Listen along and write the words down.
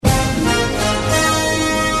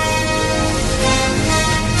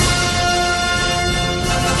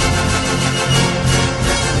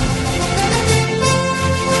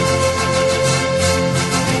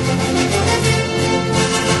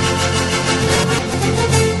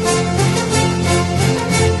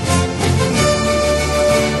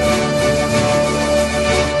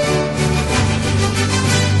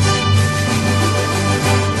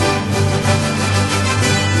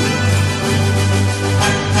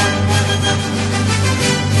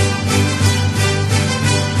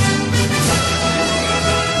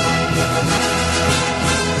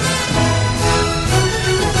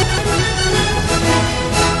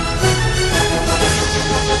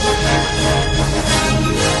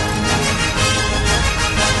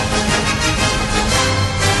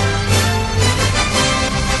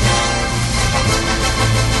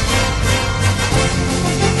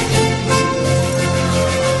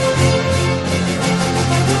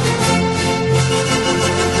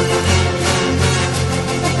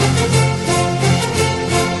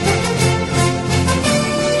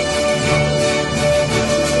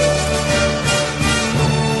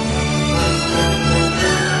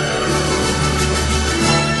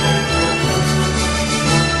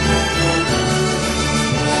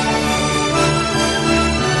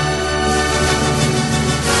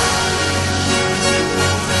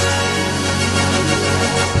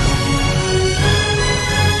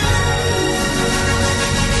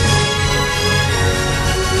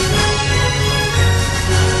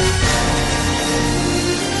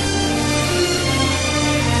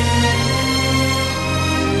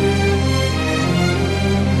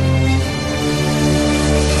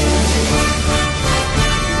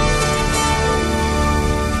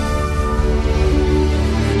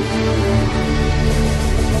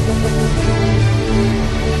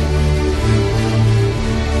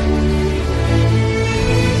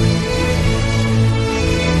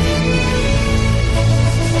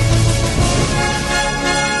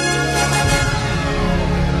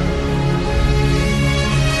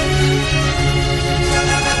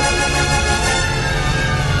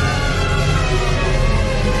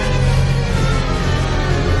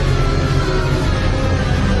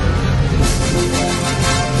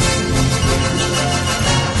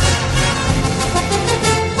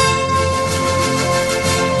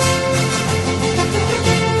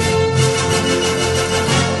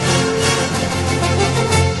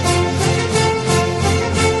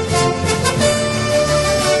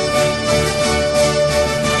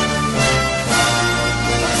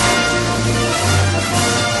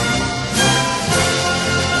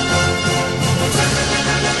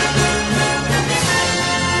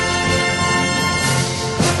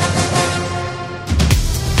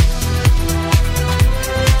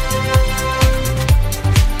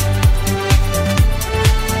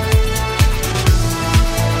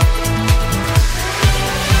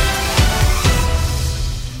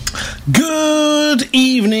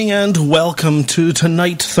and welcome to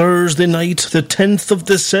tonight, Thursday night, the 10th of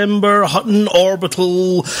December, Hutton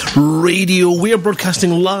Orbital Radio. We're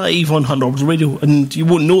broadcasting live on Hutton Orbital Radio, and you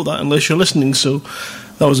won't know that unless you're listening, so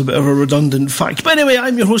that was a bit of a redundant fact. But anyway,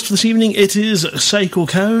 I'm your host for this evening. It is Psycho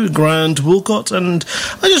Cow, Grant Wilcott, and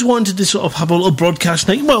I just wanted to sort of have a little broadcast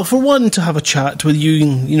night. Well, for one, to have a chat with you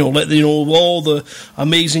and, you know, let you know all the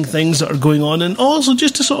amazing things that are going on, and also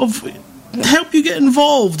just to sort of help you get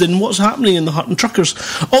involved in what's happening in the Hutton Truckers.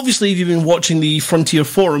 Obviously, if you've been watching the Frontier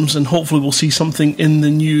forums, and hopefully we'll see something in the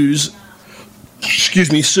news,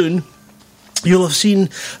 soon, you'll have seen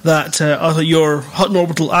that your Hutton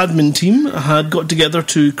Orbital admin team had got together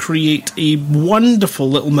to create a wonderful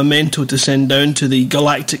little memento to send down to the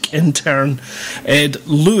galactic intern Ed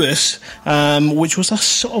Lewis, which was a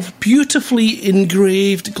sort of beautifully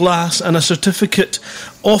engraved glass and a certificate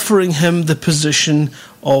offering him the position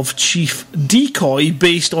of Chief Decoy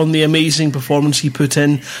based on the amazing performance he put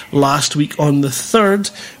in last week on the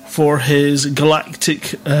 3rd for his galactic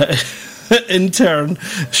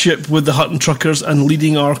internship with the Hutton Truckers and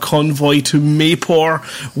leading our convoy to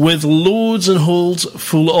Mayport with loads and holds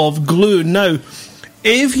full of glue. Now,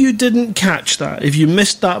 if you didn't catch that, if you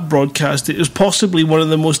missed that broadcast, it was possibly one of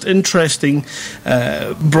the most interesting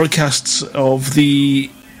broadcasts of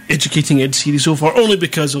the Educating Ed series so far, only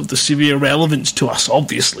because of the severe relevance to us,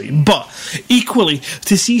 obviously, but equally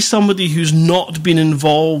to see somebody who's not been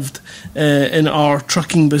involved in our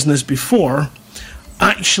trucking business before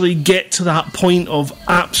actually get to that point of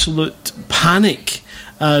absolute panic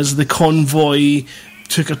as the convoy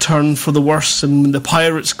took a turn for the worse, and the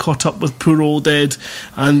pirates caught up with poor old Ed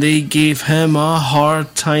and they gave him a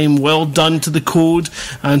hard time. Well done to the Code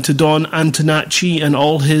and to Don Antonacci and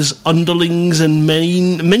all his underlings and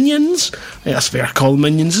minions. Yeah, that's fair to call them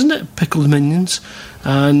minions, isn't it? Pickled minions.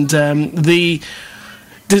 And they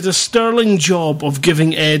did a sterling job of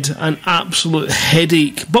giving Ed an absolute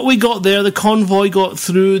headache. But we got there, the convoy got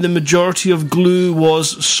through, the majority of glue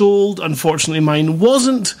was sold. Unfortunately, mine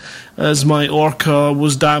wasn't, as my Orca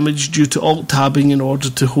was damaged due to alt-tabbing in order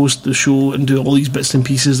to host the show and do all these bits and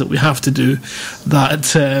pieces that we have to do.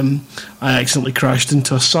 That I accidentally crashed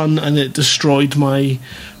into a sun and it destroyed my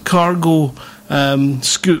cargo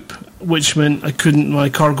scoop, which meant my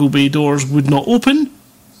cargo bay doors would not open,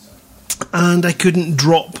 and I couldn't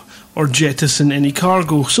drop or jettison any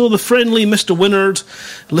cargo. So the friendly Mr. Winnard,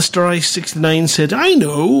 Lister Ice 69, said, I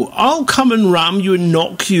know, I'll come and ram you and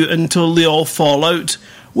knock you until they all fall out.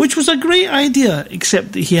 Which was a great idea,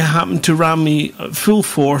 except that he happened to ram me at full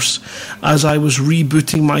force as I was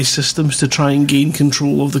rebooting my systems to try and gain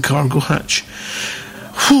control of the cargo hatch.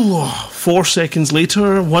 4 seconds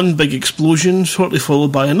later, one big explosion, shortly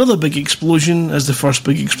followed by another big explosion, as the first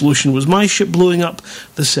big explosion was my ship blowing up,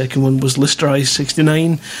 the second one was Lister Ice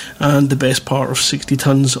 69, and the best part of 60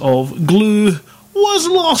 tons of glue was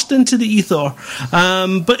lost into the ether.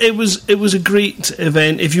 But it was a great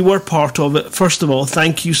event. If you were part of it, first of all,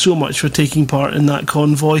 thank you so much for taking part in that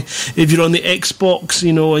convoy. If you're on the Xbox,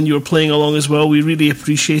 and you're playing along as well, we really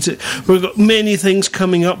appreciate it. We've got many things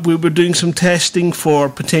coming up. We were doing some testing for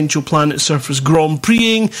potential Planet Surfers Grand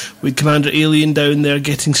Prixing with Commander Alien down there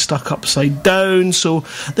getting stuck upside down. So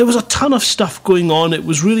there was a ton of stuff going on. It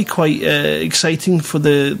was really quite exciting for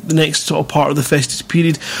the next sort of part of the festive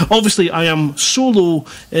period. Obviously, I am solo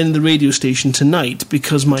in the radio station tonight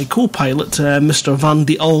because my co-pilot, Mr. Van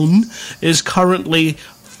de Ulm, is currently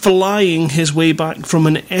flying his way back from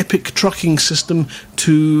an epic trucking system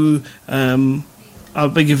to a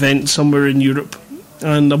big event somewhere in Europe.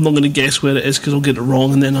 And I'm not going to guess where it is because I'll get it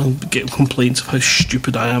wrong and then I'll get complaints of how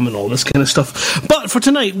stupid I am and all this kind of stuff. But for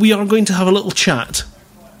tonight, we are going to have a little chat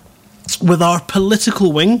with our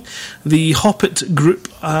political wing, the Hoppet group.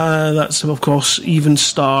 That's, of course, Even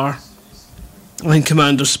Star and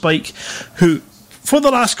Commander Spike, who for the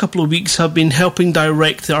last couple of weeks have been helping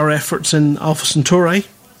direct our efforts in Alpha Centauri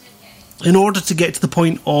in order to get to the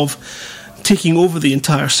point of taking over the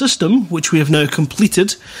entire system, which we have now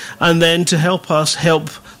completed, and then to help us help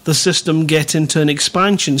the system get into an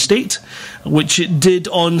expansion state, which it did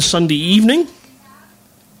on Sunday evening.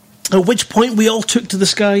 At which point we all took to the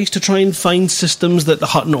skies to try and find systems that the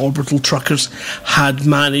Hutton Orbital Truckers had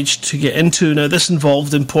managed to get into. Now, this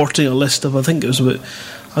involved importing a list of, I think it was about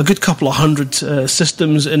a good couple of hundred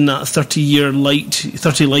systems in that 30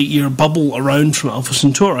 light year bubble around from Alpha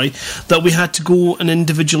Centauri that we had to go and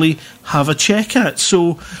individually have a check at.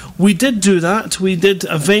 So we did do that. We did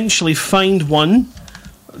eventually find one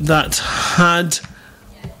that had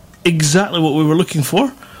exactly what we were looking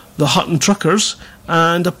for, the Hutton Truckers,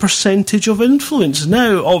 and a percentage of influence.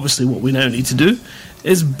 Now, obviously, what we now need to do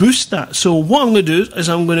is boost that. So what I'm going to do is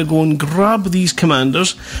I'm going to go and grab these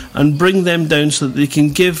commanders and bring them down so that they can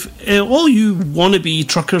give all you wannabe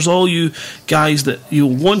truckers, all you guys that you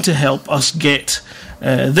want to help us get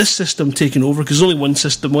this system taken over, because there's only one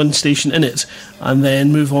system, one station in it, and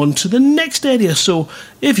then move on to the next area. So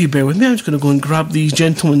if you bear with me, I'm just going to go and grab these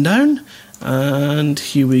gentlemen down, and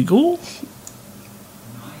here we go.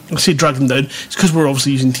 I say drag them down. It's because we're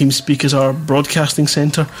obviously using TeamSpeak as our broadcasting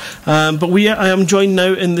centre. But I am joined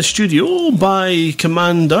now in the studio by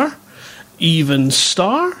Commander Even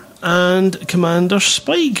Star and Commander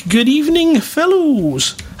Spike. Good evening,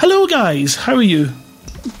 fellows. Hello, guys. How are you?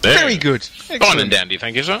 Very good. Fine and dandy,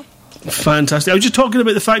 thank you, sir. Fantastic. I was just talking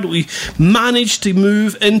about the fact that we managed to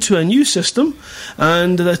move into a new system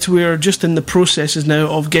and that we're just in the processes now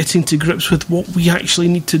of getting to grips with what we actually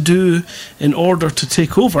need to do in order to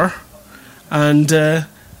take over and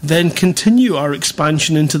then continue our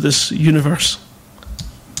expansion into this universe.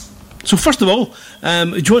 So first of all,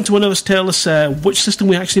 do you want to one of us tell us which system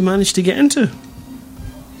we actually managed to get into?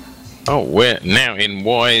 Oh, we're now in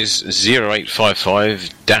WISE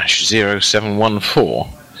 0855-0714.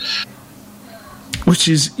 Which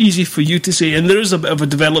is easy for you to say, and there is a bit of a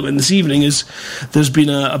development this evening. Is there's been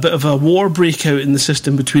a bit of a war breakout in the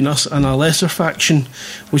system between us and a lesser faction,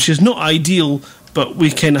 which is not ideal, but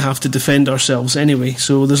we kind of have to defend ourselves anyway.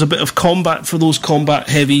 So there's a bit of combat for those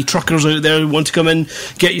combat-heavy truckers out there who want to come in,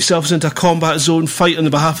 get yourselves into a combat zone, fight on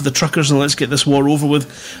the behalf of the truckers, and let's get this war over with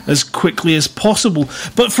as quickly as possible.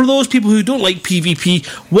 But for those people who don't like PvP,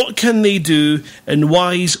 what can they do in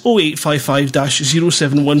WISE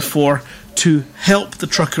 0855-0714 to help the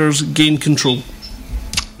truckers gain control?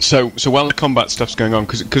 So while the combat stuff's going on,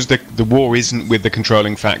 because the war isn't with the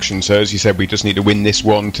controlling faction, so as you said, we just need to win this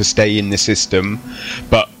one to stay in the system.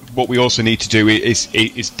 But what we also need to do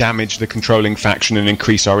is damage the controlling faction and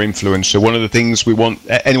increase our influence. So one of the things we want,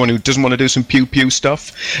 anyone who doesn't want to do some pew-pew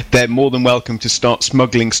stuff, they're more than welcome to start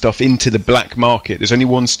smuggling stuff into the black market. There's only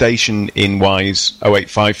one station in WISE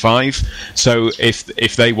 0855, so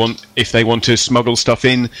if they want to smuggle stuff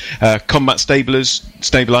in, combat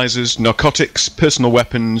stabilizers, narcotics, personal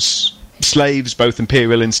weapons, slaves, both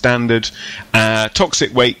Imperial and Standard,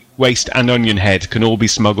 toxic waste and onion head can all be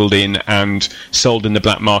smuggled in and sold in the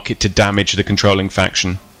black market to damage the controlling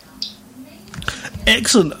faction.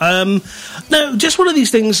 Excellent. Now, just one of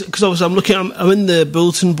these things, because obviously I'm in the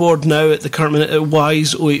bulletin board now at the current minute at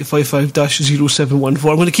WISE 0855-0714. I'm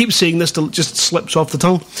going to keep saying this till it just slips off the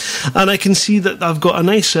tongue. And I can see that I've got a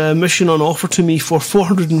nice mission on offer to me for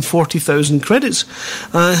 440,000 credits.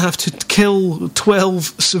 I have to kill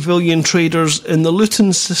 12 civilian traders in the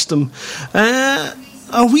Luton system. Are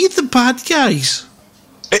we the bad guys?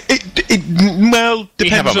 Well,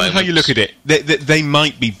 depends on how you look at it. They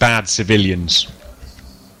might be bad civilians.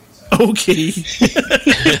 Okay.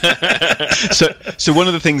 So one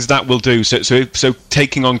of the things that will do, so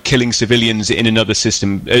taking on killing civilians in another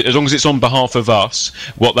system, as long as it's on behalf of us,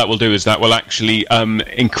 what that will do is that will actually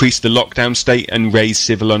increase the lockdown state and raise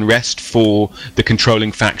civil unrest for the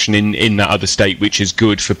controlling faction in that other state, which is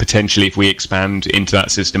good for potentially if we expand into that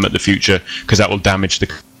system at the future, because that will damage the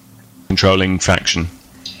controlling faction.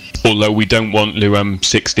 Although we don't want Luam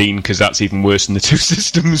 16, because that's even worse than the two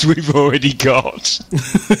systems we've already got.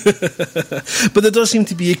 But there does seem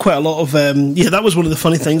to be quite a lot of... that was one of the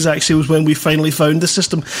funny things, actually, was when we finally found the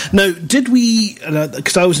system. Now, did we...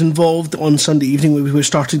 Because I was involved on Sunday evening when we were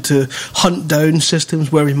starting to hunt down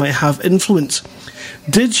systems where we might have influence.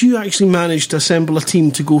 Did you actually manage to assemble a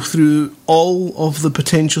team to go through all of the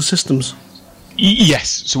potential systems?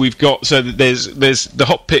 Yes, so we've got there's the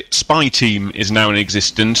Hot Pit spy team is now in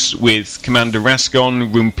existence with Commander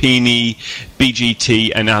Rascon, Rumpini,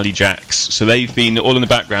 BGT and Ali Jax. So they've been all in the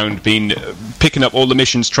background, been picking up all the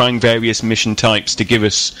missions, trying various mission types to give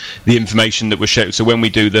us the information that we're showing. So when we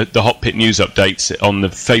do the Hot Pit news updates on the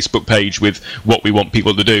Facebook page with what we want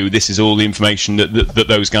people to do, this is all the information that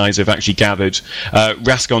those guys have actually gathered.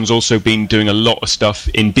 Rascon's also been doing a lot of stuff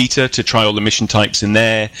in beta to try all the mission types in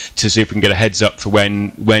there to see if we can get a heads up for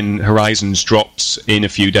when Horizons drops in a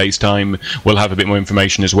few days' time. We'll have a bit more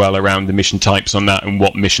information as well around the mission types on that and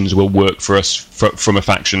what missions will work for us from a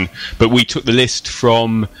faction. But we took the list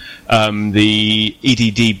from the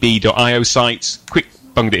EDDB.io site, quick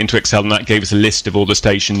bunged it into Excel, and that gave us a list of all the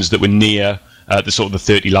stations that were near the sort of the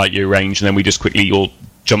 30 light year range, and then we just quickly all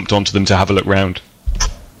jumped onto them to have a look round.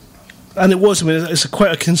 And it's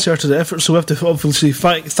quite a concerted effort, so we have to obviously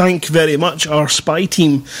thank very much our spy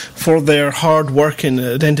team for their hard work in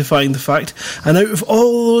identifying the fact. And out of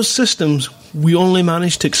all those systems, we only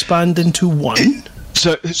managed to expand into one.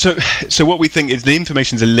 So what we think is the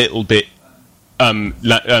information's a little bit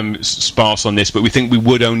sparse on this, but we think we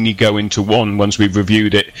would only go into one once we've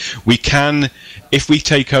reviewed it. We can, if we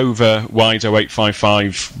take over WISE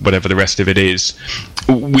 0855, whatever the rest of it is,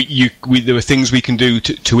 there are things we can do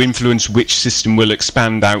to influence which system will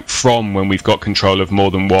expand out from when we've got control of more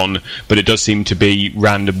than one, but it does seem to be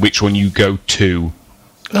random which one you go to.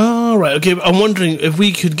 Oh, right, okay. I'm wondering if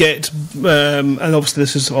we could get, and obviously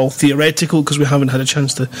this is all theoretical because we haven't had a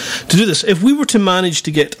chance to do this, if we were to manage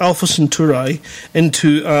to get Alpha Centauri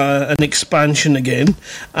into an expansion again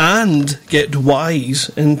and get WISE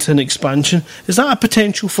into an expansion, is that a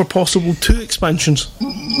potential for possible 2 expansions?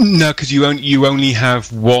 No, because you only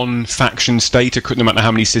have one faction state, no matter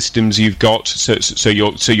how many systems you've got, so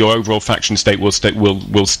your overall faction state will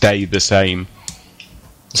stay the same.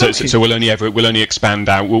 So we'll only expand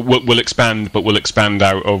out. We'll expand, but we'll expand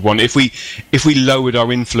out of one. If we lowered our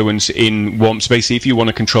influence in one, so basically, if you want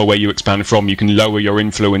to control where you expand from, you can lower your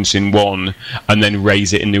influence in one and then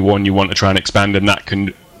raise it in the one you want to try and expand, and that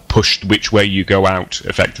can push which way you go out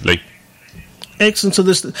effectively. Excellent. So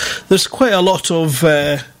there's quite a lot of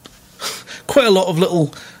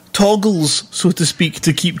little toggles, so to speak,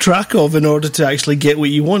 to keep track of in order to actually get what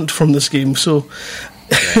you want from this game. So.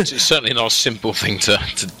 Yeah, it's certainly not a simple thing to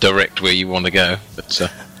direct where you want to go.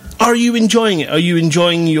 But are you enjoying it? Are you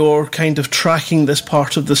enjoying your kind of tracking this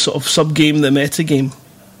part of the sort of sub-game, the meta-game?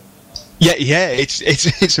 Yeah,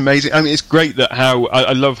 it's amazing. I mean, it's great that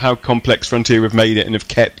I love how Complex Frontier have made it and have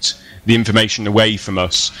kept the information away from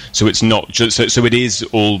us, so it's not just so it is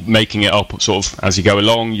all making it up sort of as you go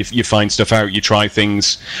along. You find stuff out, you try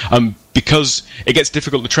things, because it gets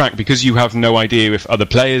difficult to track because you have no idea if other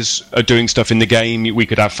players are doing stuff in the game. We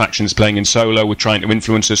could have factions playing in solo, we're trying to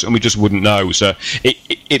influence us, and we just wouldn't know. So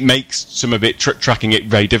it makes some of it tracking it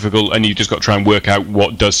very difficult, and you just got to try and work out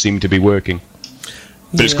what does seem to be working.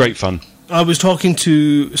 But It's great fun. I was talking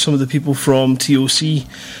to some of the people from TOC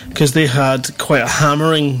because they had quite a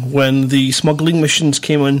hammering when the smuggling missions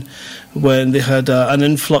came in, when they had an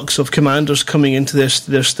influx of commanders coming into their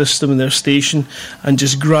system and their station and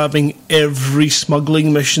just grabbing every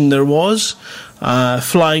smuggling mission there was,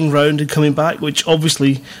 flying round and coming back, which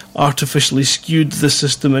obviously artificially skewed the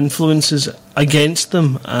system influences against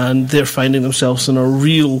them, and they're finding themselves in a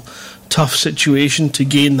real tough situation to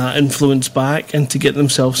gain that influence back and to get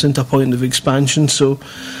themselves into a point of expansion. So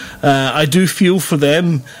I do feel for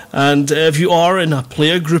them, and if you are in a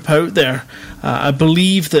player group out there, I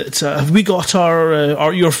believe that have we got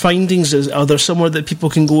your findings? Are there somewhere that people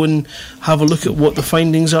can go and have a look at what the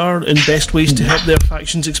findings are and best ways to help their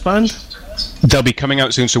factions expand? They'll be coming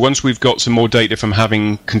out soon. So once we've got some more data from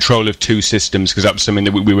having control of 2 systems, because that was something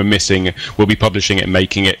that we were missing, we'll be publishing it and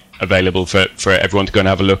making it available for everyone to go and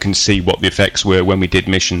have a look and see what the effects were when we did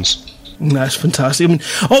missions. That's fantastic. I mean,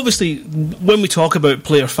 obviously, when we talk about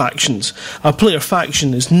player factions, a player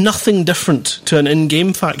faction is nothing different to an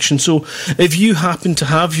in-game faction. So if you happen to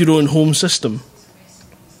have your own home system,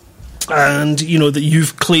 and you know that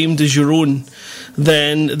you've claimed as your own,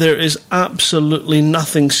 then there is absolutely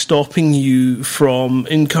nothing stopping you from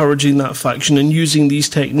encouraging that faction and using these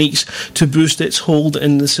techniques to boost its hold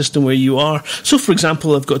in the system where you are. So, for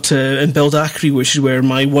example, I've got in Beldacri, which is where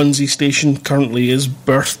my onesie station currently is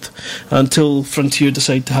birthed until Frontier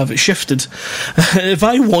decide to have it shifted. If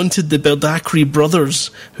I wanted the Beldacri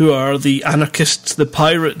brothers, who are the anarchists, the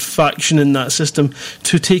pirate faction in that system,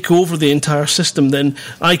 to take over the entire system, then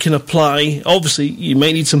I can apply. Obviously, you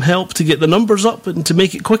might need some help to get the numbers up and to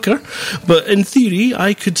make it quicker, but in theory,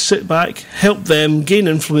 I could sit back, help them gain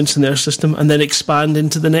influence in their system, and then expand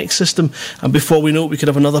into the next system. And before we know it, we could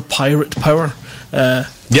have another pirate power.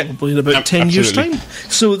 Probably in about 10 years' time.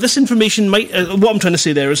 So this information might... what I'm trying to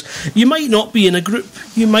say there is, you might not be in a group.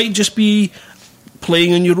 You might just be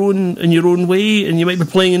playing in your own way, and you might be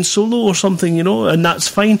playing in solo or something, you know, and that's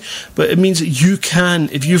fine. But it means that you can,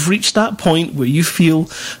 if you've reached that point where you feel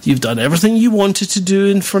you've done everything you wanted to do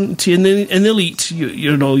in Frontier, in the Elite,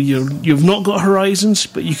 you've not got horizons,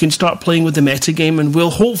 but you can start playing with the metagame, and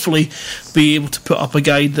we'll hopefully be able to put up a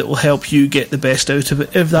guide that will help you get the best out of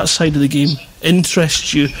it if that side of the game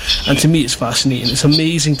interests you. And to me, it's fascinating. It's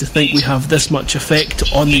amazing to think we have this much effect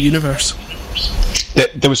on the universe.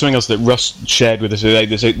 There was something else that Russ shared with us today.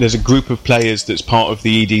 There's a group of players that's part of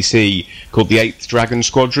the EDC called the 8th Dragon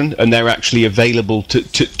Squadron, and they're actually available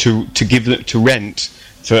to rent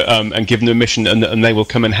and give them a mission, and they will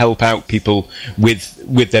come and help out people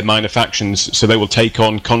with their minor factions. So they will take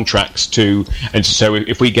on contracts and so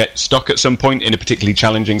if we get stuck at some point in a particularly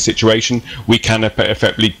challenging situation, we can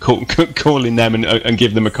effectively call in them and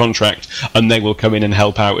give them a contract, and they will come in and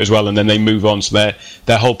help out as well, and then they move on. So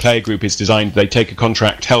their whole player group is designed, they take a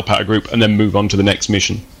contract, help out a group, and then move on to the next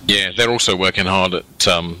mission. Yeah, they're also working hard at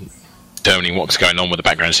determining what's going on with the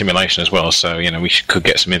background simulation as well, so we could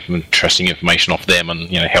get some interesting information off them and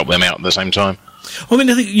help them out at the same time. I mean,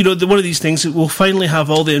 I think one of these things that we'll finally have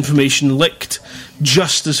all the information licked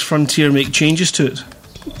just as Frontier make changes to it.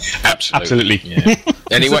 Absolutely. Yeah.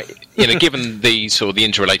 Anyway, given the sort of the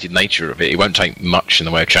interrelated nature of it won't take much in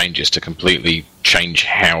the way of changes to completely change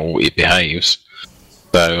how it behaves.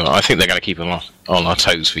 So I think they're going to keep them on our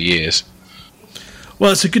toes for years.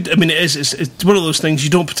 Well, it's it's one of those things you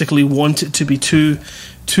don't particularly want it to be too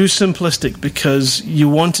simplistic, because you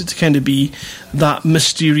want it to kind of be that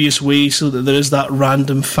mysterious way so that there is that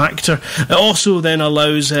random factor. It also then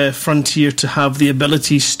allows Frontier to have the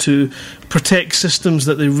abilities to protect systems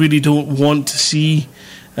that they really don't want to see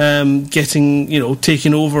getting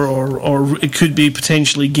taken over, or it could be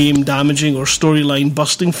potentially game damaging or storyline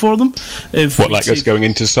busting for them. Like us going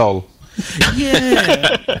into Sol?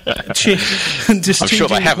 Yeah. I'm sure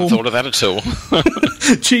they haven't thought of that at all.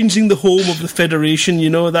 Changing the home of the Federation,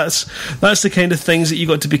 that's the kind of things that you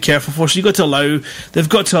got to be careful for. So they've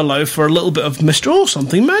got to allow for a little bit of mystery. Oh,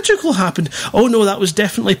 something magical happened. Oh no, that was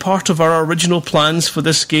definitely part of our original plans for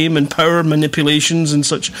this game, and power manipulations and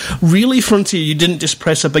such. Really, Frontier, you didn't just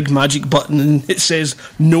press a big magic button and it says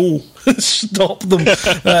no. Stop them.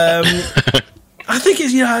 I think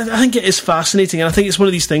it is fascinating, and I think it's one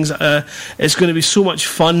of these things that it's going to be so much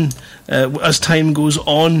fun as time goes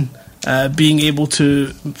on, being able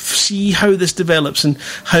to see how this develops and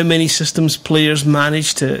how many systems players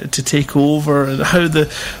manage to take over, and how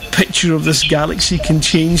the picture of this galaxy can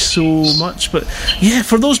change so much. But yeah,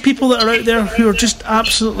 for those people that are out there who are just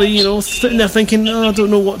absolutely sitting there thinking, I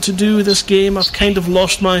don't know what to do with this game, I've kind of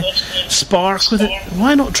lost my spark with it,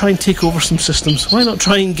 why not try and take over some systems? Why not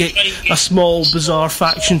try and get a small bizarre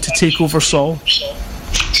faction to take over Sol?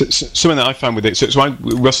 So, something that I found with it, so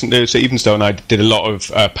Evenstone and I did a lot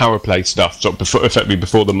of power play stuff, sort of effectively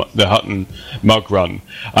before the Hut and Mug run,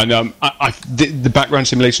 and the background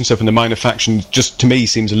simulation stuff and the minor faction just to me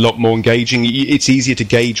seems a lot more engaging. It's easier to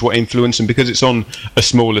gauge what influence, and because it's on a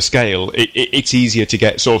smaller scale, it's easier to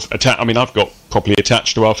get sort of attached. I mean, I've got properly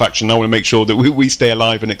attached to our faction. I want to make sure that we stay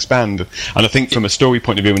alive and expand, and I think from a story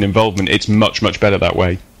point of view and involvement, it's much better that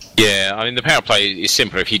way. Yeah, I mean, the power play is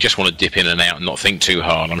simpler. If you just want to dip in and out and not think too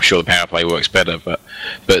hard, I'm sure the power play works better. But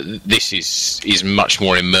this is much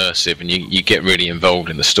more immersive, and you get really involved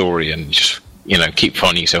in the story, and just keep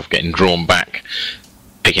finding yourself getting drawn back,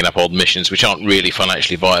 picking up odd missions which aren't really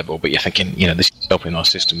financially viable. But you're thinking, this is helping our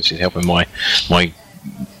system. This is helping my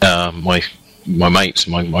mates,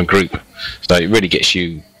 my group. So it really gets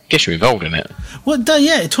you involved in it. Well,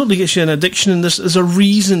 yeah, it totally gets you an addiction, and there's a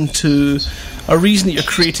reason that you're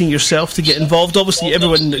creating yourself to get involved. Obviously,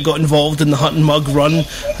 everyone that got involved in the Hut and Mug run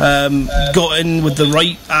got in with the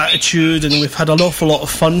right attitude, and we've had an awful lot of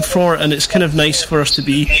fun for it, and it's kind of nice for us to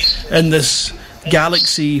be in this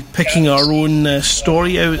galaxy picking our own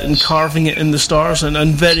story out and carving it in the stars, and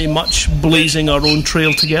very much blazing our own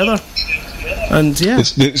trail together. And yeah,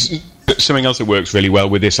 something else that works really well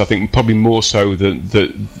with this, I think probably more so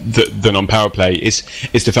than on power play, is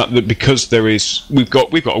the fact that because we've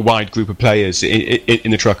got a wide group of players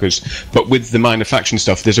in the truckers, but with the minor faction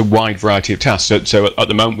stuff, there's a wide variety of tasks. So at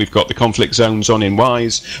the moment we've got the conflict zones on in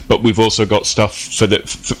Wise, but we've also got stuff for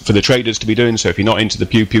the traders to be doing. So if you're not into the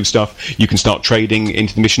pew pew stuff, you can start trading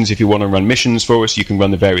into the missions. If you want to run missions for us, you can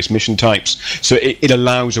run the various mission types. So it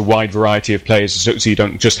allows a wide variety of players, so you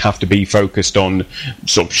don't just have to be focused on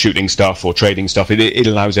sort of shooting stuff or trading stuff. It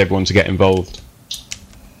allows everyone to get involved.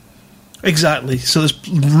 Exactly. So there's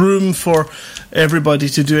room for everybody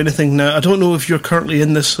to do anything. Now, I don't know if you're currently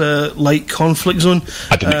in this light conflict zone.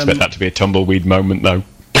 I didn't expect that to be a tumbleweed moment, though.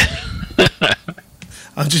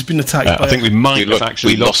 I've just been attacked by I think we might have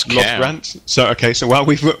actually lost Grant. So, okay, so while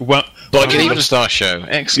we've... Like an Even Star show.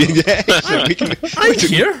 Excellent. Yeah, I'm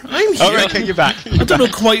here. Oh, right, okay, you're back. I don't know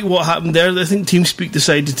quite what happened there. I think TeamSpeak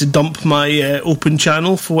decided to dump my open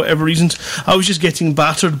channel for whatever reasons. I was just getting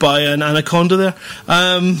battered by an anaconda there.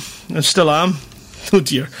 I still am. Oh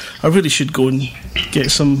dear. I really should go and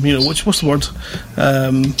get some, what's the word?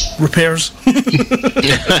 Repairs.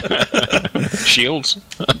 Shields.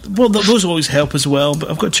 Well, those always help as well,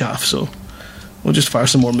 but I've got chaff, so... We'll just fire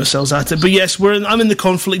some more missiles at it. But yes, I'm in the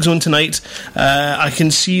conflict zone tonight. I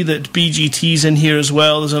can see that BGT's in here as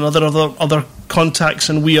well. There's other contacts,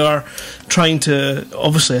 and we are trying to...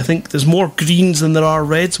 Obviously, I think there's more greens than there are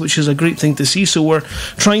reds, which is a great thing to see. So we're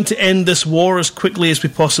trying to end this war as quickly as we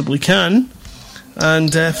possibly can.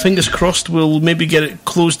 And fingers crossed we'll maybe get it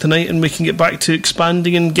closed tonight and we can get back to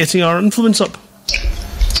expanding and getting our influence up.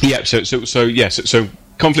 Yeah, so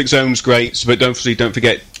conflict zone's great, but don't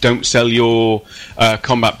forget, don't sell your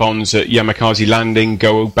combat bonds at Yamakaze Landing.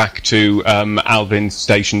 Go back to Alvin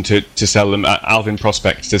Station to sell them at Alvin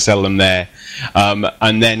Prospect to sell them there,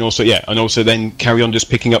 and then also then carry on just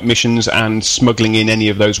picking up missions and smuggling in any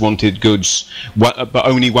of those wanted goods, but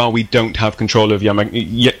only while we don't have control of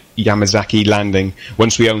Yamazaki Landing.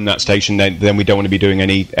 Once we own that station, then we don't want to be doing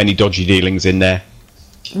any dodgy dealings in there.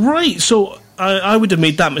 Right, so I would have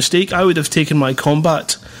made that mistake. I would have taken my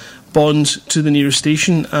combat bonds to the nearest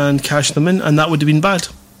station and cashed them in, and that would have been bad.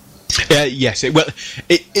 Yes, it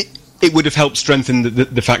would have helped strengthen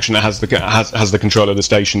the faction that has the control of the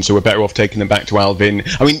station. So we're better off taking them back to Alvin.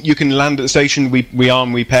 I mean, you can land at the station. We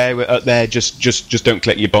arm, repair at there. Just don't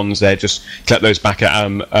collect your bonds there. Just collect those back at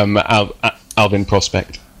Alvin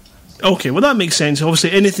Prospect. Okay, well that makes sense.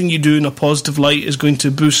 Obviously, anything you do in a positive light is going to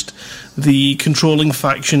boost the controlling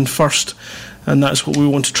faction first, and that's what we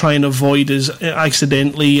want to try and avoid, is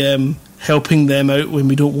accidentally helping them out when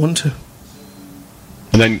we don't want to.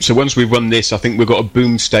 And then, so once we've run this, I think we've got a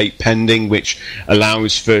boom state pending, which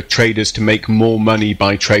allows for traders to make more money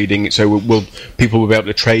by trading. So people will be able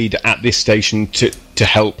to trade at this station to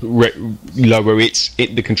help lower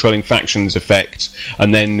the controlling faction's effect.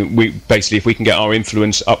 And then if we can get our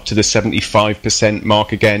influence up to the 75%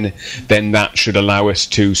 mark again, then that should allow us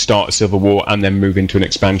to start a civil war and then move into an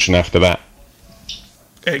expansion after that.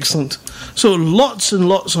 Excellent. So lots and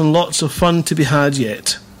lots and lots of fun to be had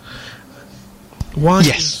yet. Why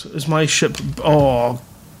is my ship... Oh,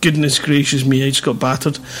 goodness gracious me, I just got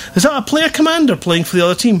battered. Is that a player commander playing for the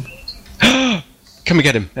other team? Come and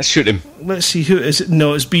get him. Let's shoot him. Let's see, who is it?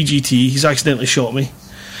 No, it's BGT. He's accidentally shot me.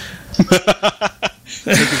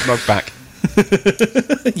 Take his mug back.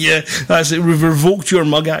 Yeah, that's it. We've revoked your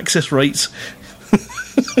mug access rights.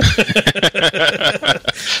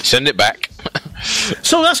 Send it back.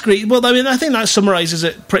 So that's great. Well, I mean, I think that summarises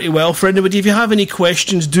it pretty well for anybody. If you have any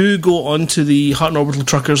questions, do go on to the Hutton Orbital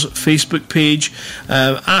Truckers Facebook page,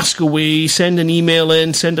 ask away, send an email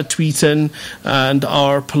in, send a tweet in, and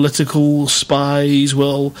our political spies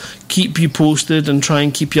will keep you posted and try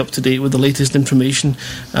and keep you up to date with the latest information.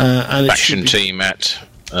 And Faction team at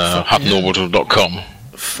HuttonOrbital.com.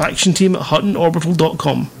 Faction team at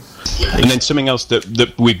HuttonOrbital.com. And then something else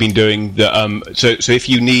that we've been doing, so if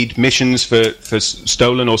you need missions for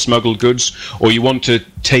stolen or smuggled goods, or you want to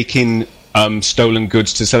take in stolen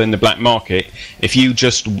goods to sell in the black market, if you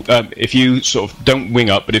sort of don't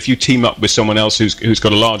wing up, but if you team up with someone else who's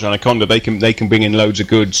got a large anaconda, they can bring in loads of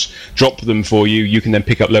goods, drop them for you. You can then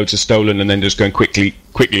pick up loads of stolen and then just go and quickly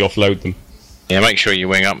offload them. Yeah, make sure you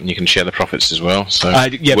wing up and you can share the profits as well. So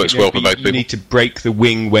it works well for both people. You need to break the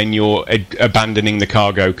wing when you're abandoning the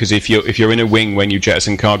cargo, because if you're in a wing when you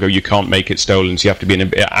jettison cargo, you can't make it stolen. So you have to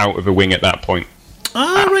be out of a wing at that point.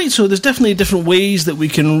 Right. So there's definitely different ways that we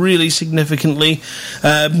can really significantly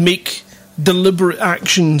make deliberate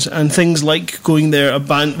actions and things like going there,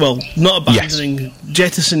 not abandoning,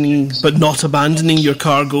 jettisoning, but not abandoning your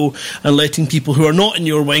cargo and letting people who are not in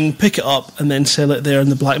your wing pick it up and then sell it there in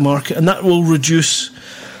the black market, and that will reduce,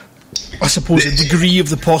 I suppose, the degree of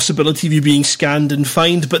the possibility of you being scanned and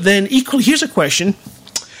fined. But then equally, here's a question: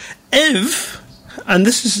 if, and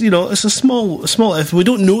this is, it's a small if, we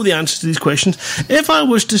don't know the answer to these questions, if I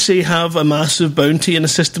was to say have a massive bounty in a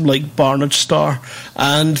system like Barnard Star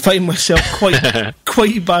and find myself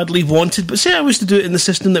quite badly wanted, but say I was to do it in the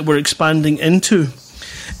system that we're expanding into,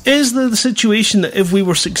 is there the situation that if we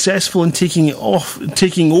were successful in taking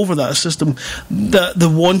over that system, that the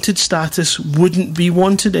wanted status wouldn't be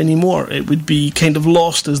wanted anymore? It would be kind of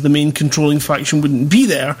lost, as the main controlling faction wouldn't be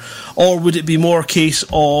there? Or would it be more a case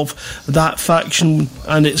of that faction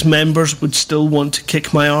and its members would still want to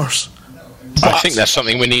kick my arse? I think that's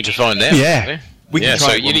something we need to find out. Yeah.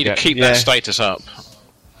 So you need to keep that status up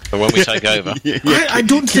for when we take over. I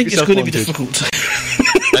don't think it's going to be difficult.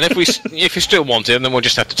 And if you still want it, then we'll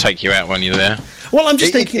just have to take you out when you're there. Well, I'm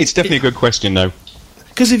just thinking... It's definitely a good question, though.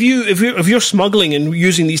 Because if you're smuggling and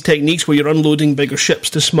using these techniques where you're unloading bigger ships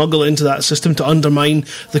to smuggle into that system to undermine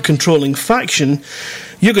the controlling faction,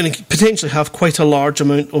 you're going to potentially have quite a large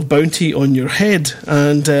amount of bounty on your head,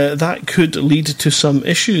 and that could lead to some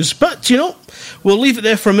issues. But, we'll leave it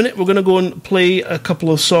there for a minute. We're going to go and play a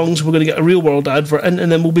couple of songs. We're going to get a real-world advert in,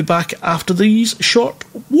 and then we'll be back after these short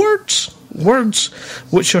words,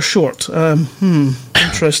 which are short.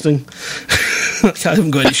 Interesting. I haven't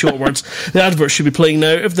got any short words. The advert should be playing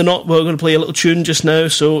now. If they're not, we're going to play a little tune just now,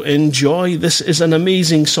 so enjoy. This is an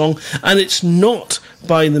amazing song, and it's not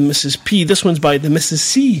by the Mrs. P. This one's by the Mrs.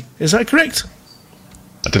 C. Is that correct?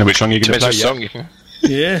 I don't know which song you're going to play.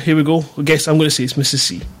 Yeah, here we go. I guess I'm going to say it's Mrs.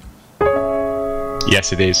 C.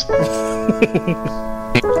 Yes, it is.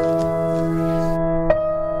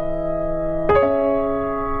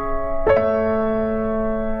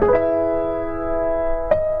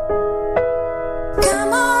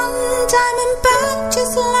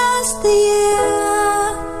 Last the year,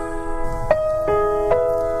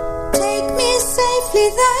 take me safely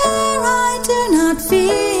there, I do not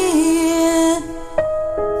fear.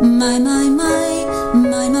 My, my, my,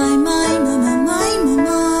 my, my, my, my, my, my,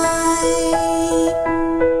 my.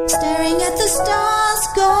 Staring at the stars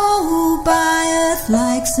go by, earth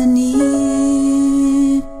like an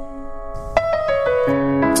ear.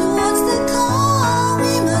 Towards the car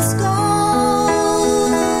we must go.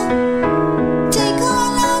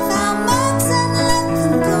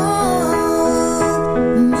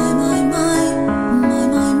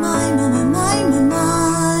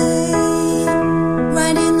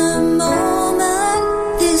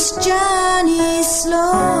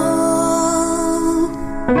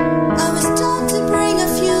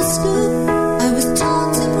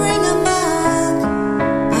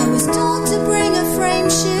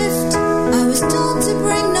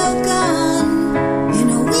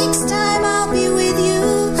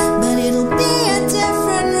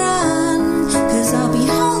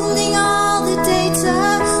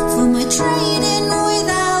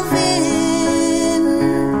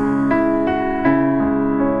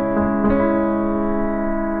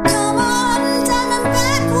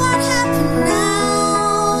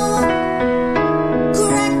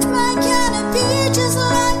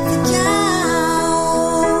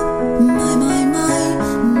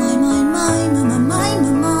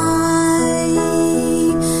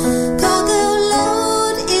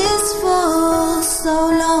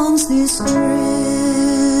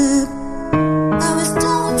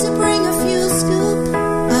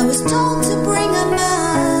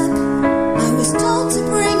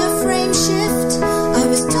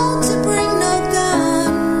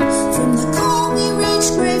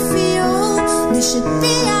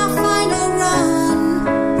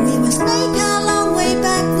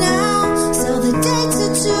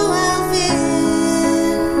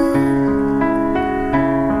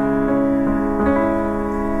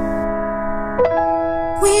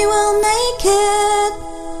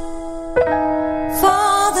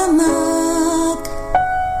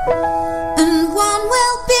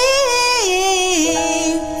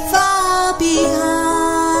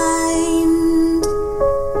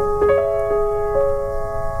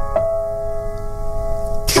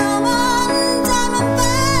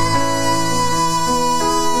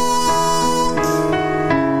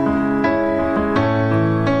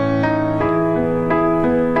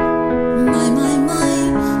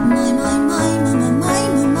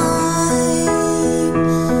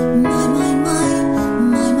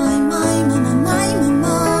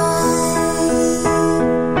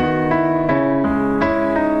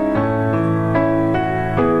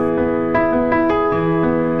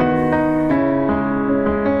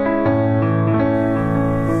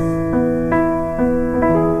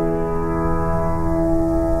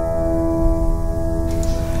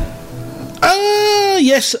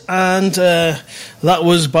 Yes, and that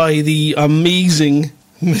was by the amazing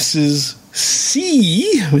Mrs.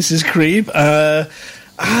 C, Mrs. Crabe,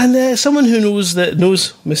 and someone who knows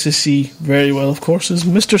Mrs. C very well, of course, is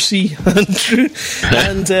Mr. C, Andrew.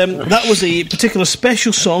 And that was a particular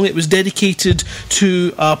special song. It was dedicated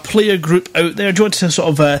to a player group out there. Do you want to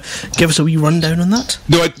sort of give us a wee rundown on that?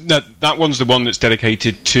 No, that one's the one that's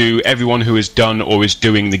dedicated to everyone who has done or is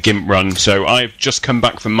doing the GIMP run. So I've just come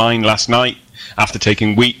back from mine last night after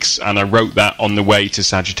taking weeks, and I wrote that on the way to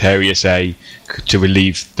Sagittarius A to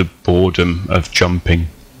relieve the boredom of jumping.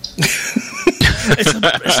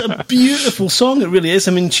 It's a beautiful song, it really is.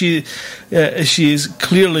 I mean, she is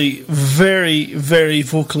clearly very, very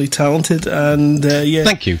vocally talented, and yeah.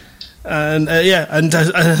 Thank you. And and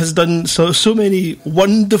has done so many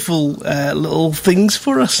wonderful little things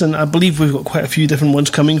for us, and I believe we've got quite a few different ones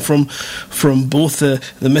coming from both the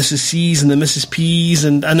Mrs. C's and the Mrs. P's,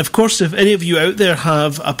 and of course, if any of you out there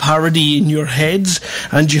have a parody in your heads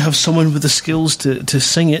and you have someone with the skills to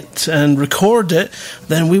sing it and record it,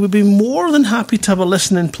 then we would be more than happy to have a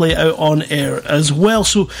listen and play it out on air as well.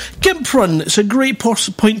 So GIMP Run, it's a great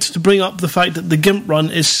point to bring up the fact that the GIMP Run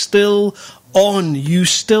is still on. You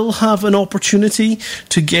still have an opportunity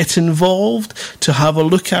to get involved, to have a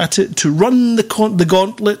look at it, to run the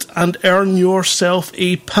gauntlet and earn yourself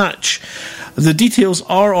a patch. The details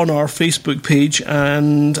are on our Facebook page,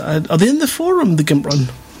 and are they in the forum, the GIMP Run?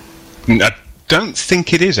 I don't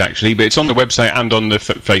think it is, actually, but it's on the website and on the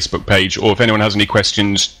Facebook page. Or if anyone has any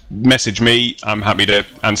questions, message me. I'm happy to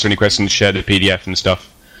answer any questions, share the PDF and stuff.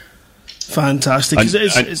 Fantastic.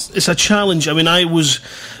 It's a challenge. I mean, I was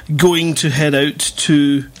going to head out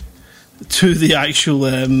to the actual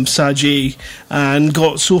Saje and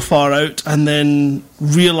got so far out and then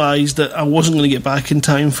realised that I wasn't going to get back in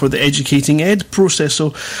time for the Educating Ed process.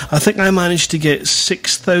 So I think I managed to get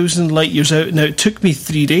 6,000 light years out. Now, it took me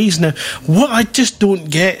 3 days. Now, what I just don't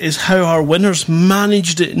get is how our winners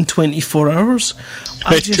managed it in 24 hours.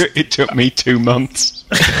 It took me 2 months.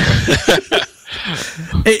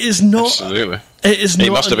 It is not. Absolutely.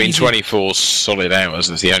 It must have been 24 solid hours.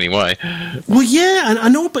 That's the only way. Well, yeah, and I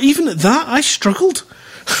know, but even at that, I struggled.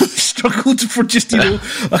 Struggled for just a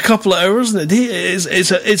couple of hours in a day.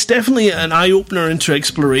 It's definitely an eye opener into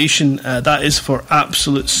exploration. That is for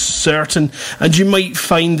absolute certain, and you might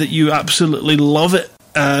find that you absolutely love it.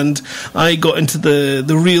 And I got into the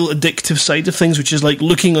real addictive side of things, which is like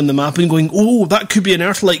looking on the map and going, oh, that could be an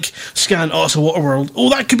Earth-like scan. Oh, it's a water world. Oh,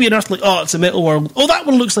 that could be an Earth-like. Oh, it's a metal world. Oh, that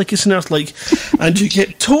one looks like it's an Earth-like. And you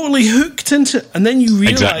get totally hooked into it. And then you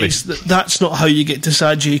realise that that's not how you get to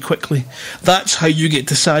Saje quickly. That's how you get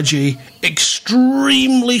to Saje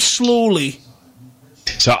extremely slowly.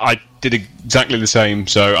 So I did exactly the same.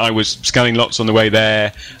 So I was scanning lots on the way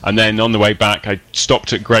there, and then on the way back I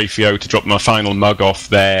stopped at Greyfio to drop my final mug off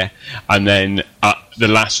there, and then at the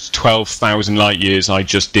last 12,000 light years I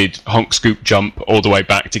just did honk scoop jump all the way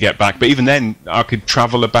back to get back. But even then I could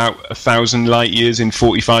travel about 1,000 light years in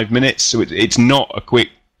 45 minutes, so it's not a quick,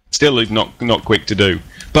 still not quick to do.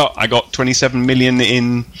 But I got 27 million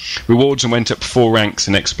in rewards and went up 4 ranks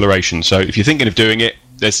in exploration. So if you're thinking of doing it,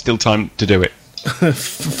 there's still time to do it.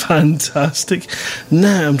 Fantastic.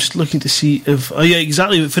 Now I'm just looking to see if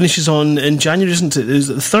exactly, it finishes in January, isn't it? Is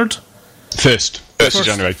it the 3rd? 1st of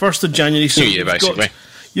January. 1st of January. So New Year, basically.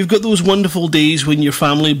 You've got those wonderful days when your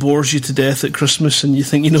family bores you to death at Christmas, and you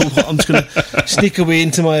think, you know what, I'm just going to sneak away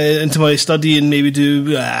into my study and maybe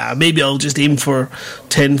maybe I'll just aim for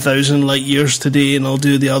 10,000 light years today, and I'll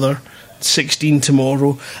do the other 16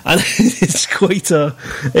 tomorrow, and it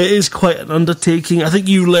is quite an undertaking. I think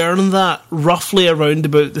you learn that roughly around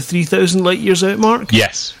about the 3,000 light years out mark.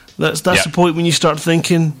 Yes, that's the point when you start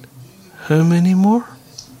thinking, how many more?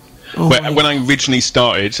 When I originally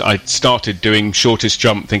started, I started doing shortest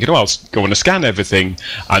jump, thinking, I'll go on and scan everything,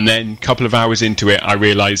 and then a couple of hours into it, I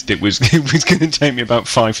realised it was going to take me about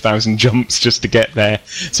 5,000 jumps just to get there.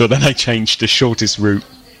 So then I changed the shortest route.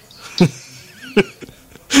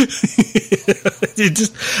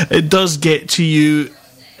 It does get to you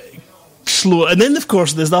slow, and then of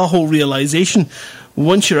course there's that whole realisation,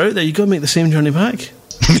 once you're out there you've got to make the same journey back.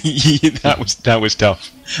 that was tough.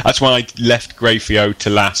 That's why I left Greyfio to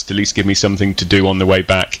last, at least give me something to do on the way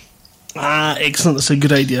back. Excellent. That's a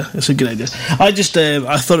good idea. I just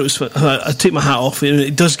I thought it was I take my hat off.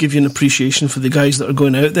 It does give you an appreciation for the guys that are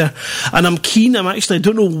going out there, and I'm keen. I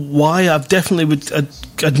don't know why. I definitely would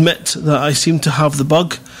admit that I seem to have the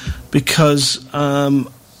bug, because I'm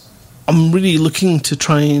really looking to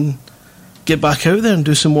try and get back out there and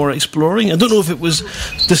do some more exploring. I don't know if it was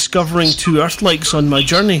discovering 2 Earth-likes on my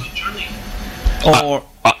journey, or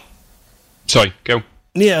sorry, go.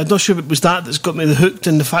 Yeah, I'm not sure if it was that's got me hooked,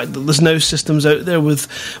 and the fact that there's now systems out there with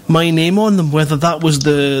my name on them, whether that was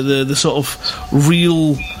the sort of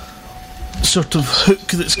real sort of hook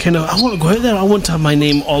that's kind of, I want to go out there, I want to have my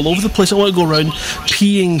name all over the place, I want to go around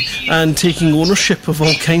peeing and taking ownership of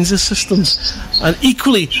all kinds of systems. And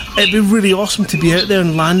equally, it'd be really awesome to be out there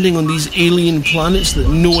and landing on these alien planets that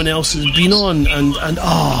no one else has been on,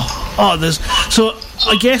 so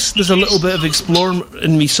I guess there's a little bit of explorer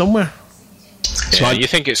in me somewhere. So you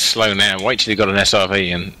think it's slow now? Wait till you've got an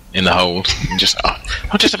SRV in the hold. And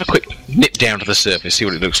I'll just have a quick nip down to the surface, see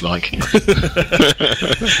what it looks like.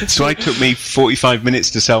 So it took me 45 minutes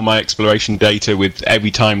to sell my exploration data, with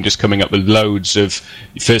every time just coming up with loads of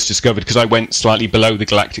first discovered, because I went slightly below the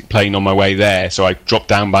galactic plane on my way there, so I dropped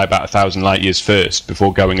down by about 1,000 light years first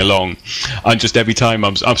before going along. And just every time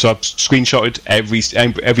I've screenshotted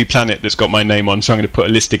every planet that's got my name on, so I'm going to put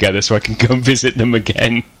a list together so I can go and visit them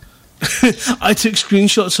again. I took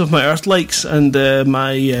screenshots of my Earth likes and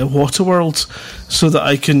my water worlds so that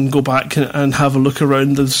I can go back and have a look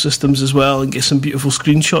around those systems as well and get some beautiful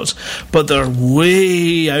screenshots. But they're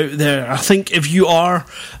way out there. I think if you are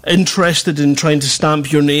interested in trying to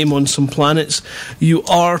stamp your name on some planets, you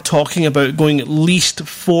are talking about going at least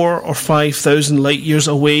 4,000 or 5,000 light years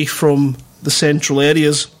away from the central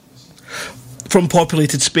areas, from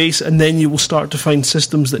populated space, and then you will start to find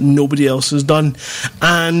systems that nobody else has done.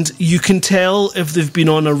 And you can tell if they've been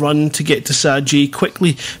on a run to get to Sa-J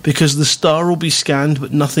quickly, because the star will be scanned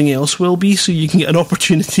but nothing else will be, so you can get an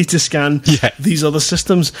opportunity to scan these other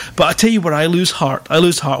systems. But I tell you where I lose heart. I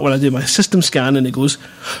lose heart when I do my system scan and it goes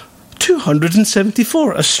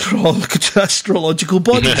 274 astrological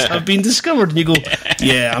bodies have been discovered, and you go,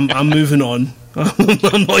 I'm moving on.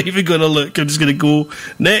 I'm not even going to look. I'm just going to go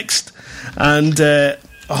next. And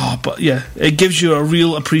but yeah, it gives you a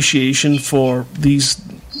real appreciation for these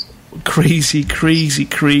crazy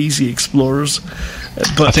explorers.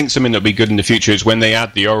 But I think something that'll be good in the future is when they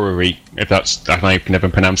add the orrery, I can never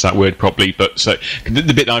pronounce that word properly, but so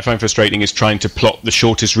the bit that I find frustrating is trying to plot the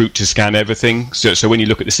shortest route to scan everything. So when you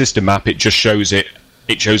look at the system map, it just shows it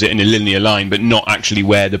in a linear line, but not actually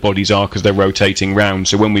where the bodies are, because they're rotating round.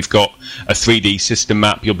 So when we've got a 3D system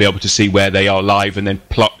map, you'll be able to see where they are live and then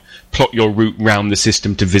plot your route round the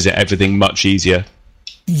system to visit everything much easier.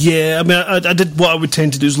 Yeah, I mean, I did what I would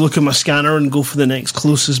tend to do is look at my scanner and go for the next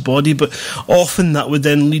closest body, but often that would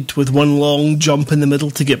then lead with one long jump in the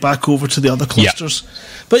middle to get back over to the other clusters.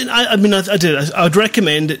 But I would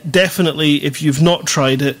recommend it, definitely. If you've not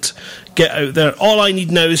tried it, get out there. All I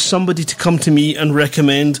need now is somebody to come to me and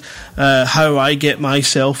recommend how I get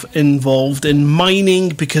myself involved in mining,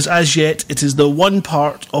 because as yet it is the one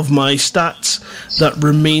part of my stats that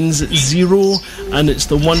remains at 0, and it's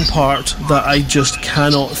the one part that I just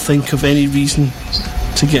cannot think of any reason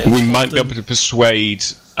to get involved. We might be able to persuade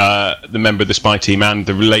the member of the spy team and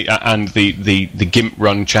the GIMP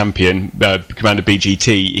run champion, Commander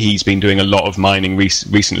BGT. He's been doing a lot of mining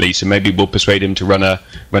recently, so maybe we'll persuade him to run a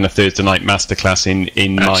Thursday night masterclass in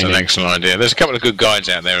mining. That's an excellent idea. There's a couple of good guides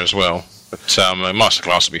out there as well, but a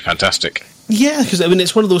masterclass would be fantastic. Yeah, because I mean,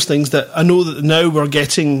 it's one of those things that I know that now we're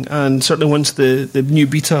getting, and certainly once the new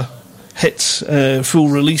beta hits full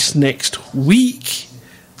release next week.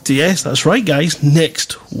 Yes, that's right, guys.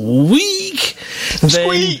 Next week.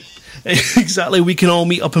 Sweet. Exactly, we can all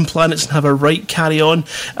meet up in planets and have a right carry on.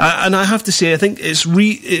 And I have to say, I think it's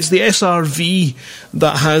the SRV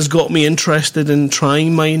that has got me interested in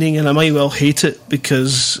trying mining, and I might well hate it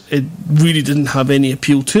because it really didn't have any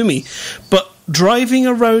appeal to me. But driving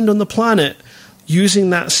around on the planet using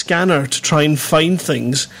that scanner to try and find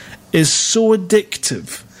things is so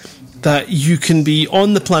addictive that you can be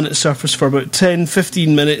on the planet's surface for about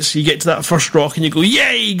 10-15 minutes. You get to that first rock and you go,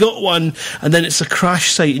 yay, got one, and then it's a crash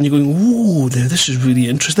site and you're going, whoa, this is really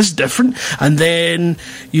interesting, this is different. And then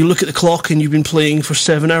you look at the clock and you've been playing for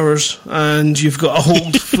 7 hours and you've got a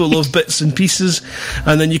hold full of bits and pieces,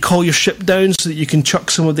 and then you call your ship down so that you can chuck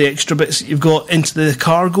some of the extra bits that you've got into the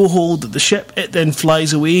cargo hold of the ship. It then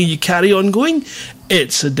flies away, you carry on going.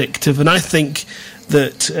 It's addictive, and I think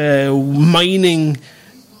that mining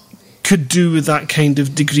could do with that kind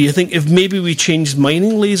of degree. I think if maybe we changed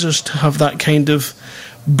mining lasers to have that kind of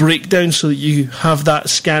breakdown so that you have that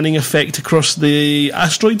scanning effect across the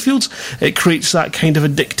asteroid fields, it creates that kind of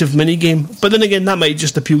addictive minigame. But then again, that might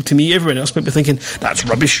just appeal to me. Everyone else might be thinking, that's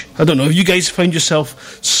rubbish. I don't know. Have you guys found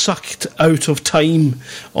yourself sucked out of time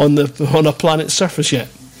on a planet's surface yet?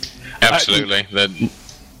 Absolutely. The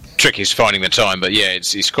trick is finding the time, but yeah,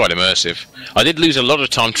 it's quite immersive. I did lose a lot of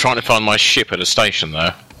time trying to find my ship at a station,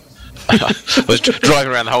 though. I was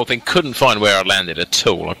driving around the whole thing, couldn't find where I landed at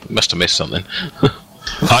all. I must have missed something.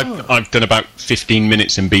 I've done about 15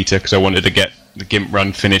 minutes in beta because I wanted to get the GIMP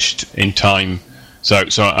run finished in time. So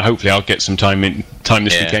hopefully I'll get some time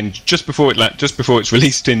this weekend just before it's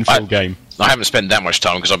released in full game. I haven't spent that much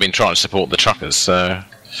time because I've been trying to support the truckers. So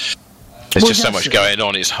there's just so much going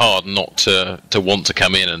on. It's hard not to want to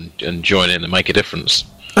come in and join in and make a difference.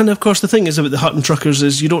 And of course, the thing is about the Hutton truckers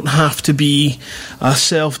is you don't have to be a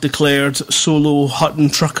self-declared solo Hutton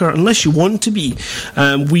trucker unless you want to be.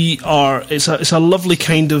 It's a lovely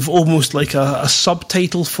kind of almost like a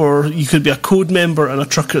subtitle for, you could be a code member and a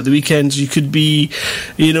trucker at the weekends. You could be,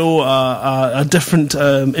 a different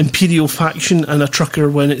Imperial faction and a trucker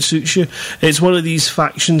when it suits you. It's one of these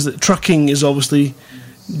factions that trucking is obviously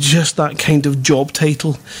just that kind of job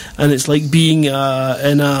title, and it's like being in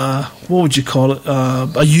a, what would you call it,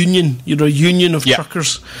 a union. You're a union of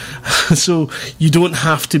truckers. So you don't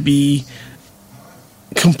have to be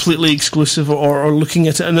completely exclusive or looking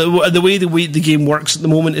at it. And the way the game works at the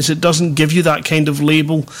moment is it doesn't give you that kind of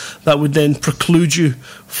label that would then preclude you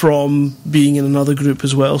from being in another group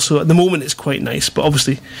as well. So at the moment it's quite nice, but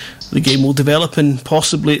obviously the game will develop and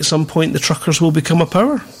possibly at some point the truckers will become a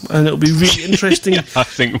power, and it'll be really interesting. I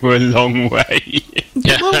think we're a long way.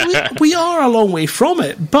 Well, we are a long way from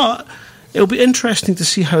it, but it'll be interesting to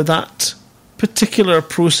see how that particular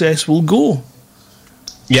process will go.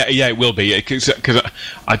 Yeah, it will be, because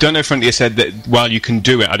I don't know if Frontier said that while you can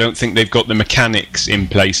do it, I don't think they've got the mechanics in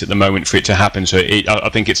place at the moment for it to happen. So I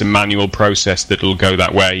think it's a manual process that'll go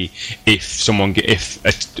that way if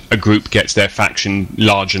a group gets their faction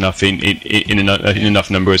large enough in enough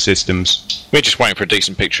number of systems. We're just waiting for a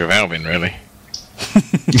decent picture of Alvin, really.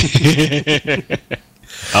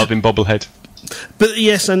 Alvin bobblehead. But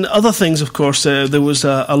yes, and other things, of course, there was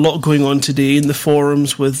a lot going on today in the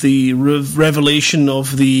forums with the revelation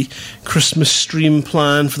of the Christmas stream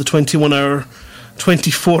plan for the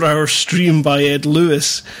 24-hour stream by Ed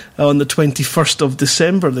Lewis on the 21st of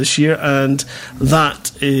December this year, and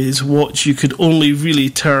that is what you could only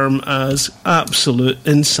really term as absolute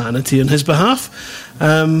insanity on his behalf.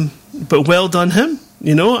 But well done him.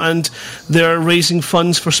 And they're raising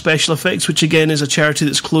funds for Special Effects, which again is a charity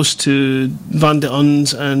that's close to Van de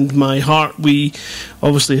Uns and my heart. We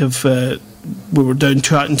obviously have we were down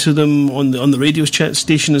chatting to them on the radio chat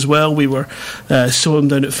station as well. We saw them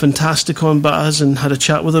down at Fantasticon Baz and had a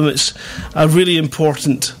chat with them. It's a really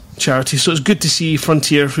important charity, so it's good to see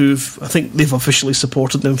Frontier, I think they've officially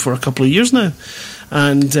supported them for a couple of years now,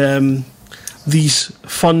 and these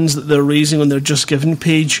funds that they're raising on their Just Giving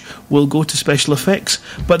page will go to Special Effects.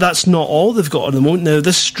 But that's not all they've got at the moment. Now,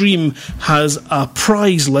 this stream has a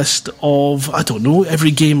prize list of, I don't know,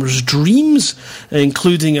 every gamer's dreams,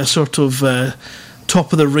 including a sort of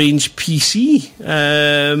top-of-the-range PC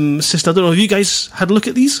system. I don't know, have you guys had a look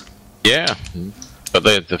at these? Yeah, but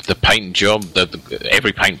the paint job,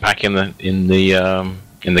 every paint pack in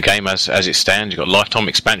the game as it stands. You've got Lifetime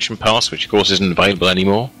Expansion Pass, which of course isn't available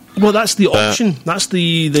anymore. Well, that's the auction. That's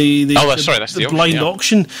the blind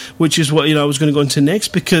auction, which is what I was going to go into next,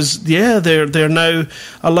 because they're now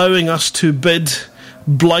allowing us to bid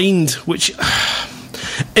blind, which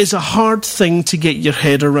is a hard thing to get your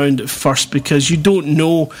head around at first, because you don't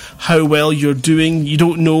know how well you're doing. You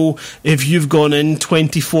don't know if you've gone in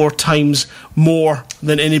 24 times more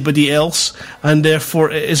than anybody else, and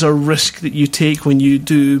therefore it is a risk that you take when you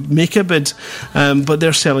do make a bid. But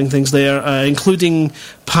they're selling things there, including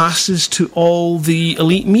passes to all the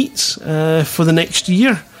elite meets for the next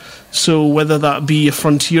year. So whether that be a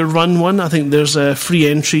Frontier Run one, I think there's a free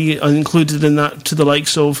entry included in that to the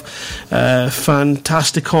likes of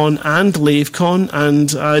Fantasticon and LaveCon,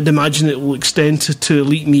 and I'd imagine it will extend to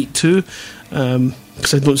Elite Meet too,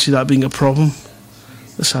 because I don't see that being a problem.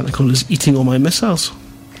 The SantaCon is eating all my missiles.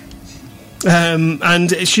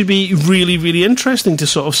 And it should be really, really interesting to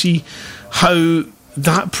sort of see how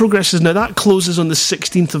that progresses. Now, that closes on the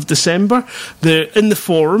 16th of December. They're in the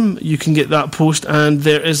forum, you can get that post, and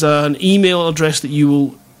there is an email address that you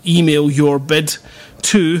will email your bid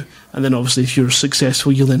to, and then obviously if you're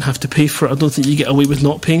successful you'll then have to pay for it. I don't think you get away with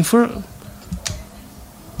not paying for it.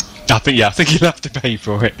 I think you'll have to pay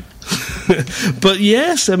for it. But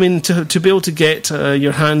yes, I mean, to be able to get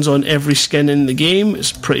your hands on every skin in the game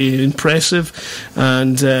is pretty impressive,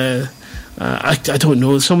 and I don't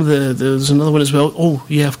know, there's another one as well. Oh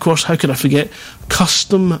yeah, of course, how could I forget?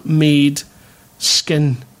 Custom made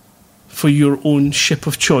skin for your own ship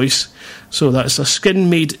of choice. So that's a skin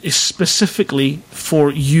made specifically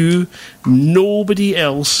for you. Nobody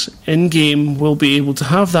else in game will be able to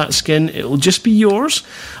have that skin. It'll just be yours.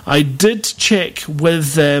 I did check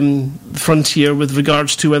with Frontier with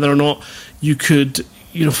regards to whether or not you could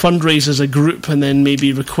fundraise as a group and then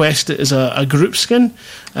maybe request it as a group skin,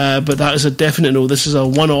 but that is a definite no. This is a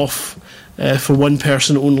one-off for one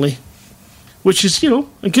person only, which is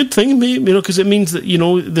a good thing, because it means that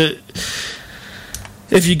that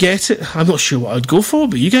if you get it, I'm not sure what I'd go for,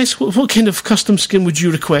 but you guys, what kind of custom skin would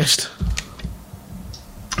you request?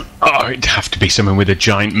 Oh, it'd have to be someone with a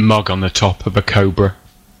giant mug on the top of a cobra.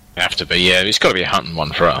 Have to be, yeah. It's got to be a hunting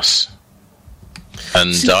one for us.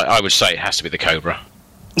 And I would say it has to be the Cobra.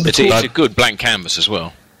 It's a good blank canvas as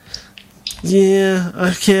well. Yeah,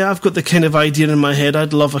 okay, I've got the kind of idea in my head.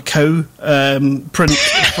 I'd love a cow print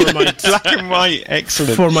for my black and white,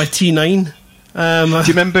 excellent. For my T9. Do you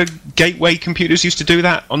remember Gateway Computers used to do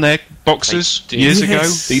that on their boxes years ago?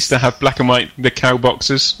 They used to have black and white, the cow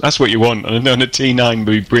boxes. That's what you want, and a T9 would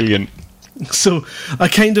be brilliant. So I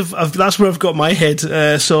that's where I've got my head.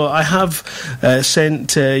 So I have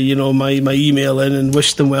sent my email in and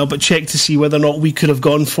wished them well, but checked to see whether or not we could have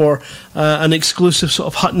gone for an exclusive sort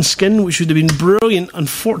of Hutton skin, which would have been brilliant.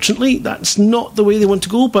 Unfortunately, that's not the way they want to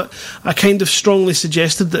go, but I kind of strongly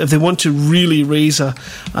suggested that if they want to really raise a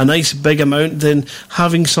nice big amount, then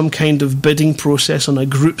having some kind of bidding process on a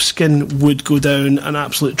group skin would go down an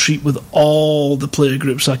absolute treat with all the player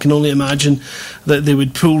groups. I can only imagine that they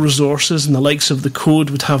would pool resources, and the likes of the Code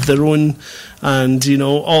would have their own, and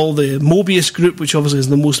all the Mobius group, which obviously has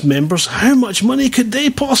the most members. How much money could they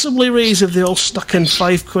possibly raise if they all stuck in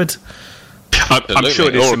 £5? I'm sure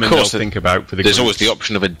it is something they'll think about for the There's groups. always the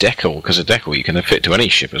option of a decal, because a decal you can fit to any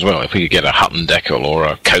ship as well. If we could get a Hutton decal or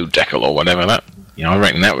a Code decal or whatever, that I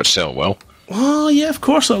reckon that would sell well. Oh yeah, of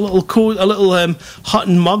course, a little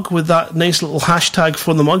Hutton mug with that nice little hashtag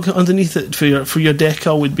for the mug underneath it for your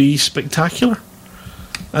decal would be spectacular.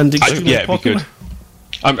 And extremely popular.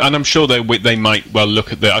 And I'm sure they might well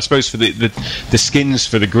look at I suppose for the skins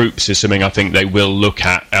for the groups is something I think they will look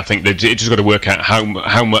at. I think they've just got to work out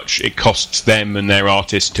how much it costs them and their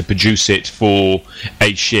artists to produce it for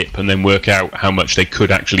a ship, and then work out how much they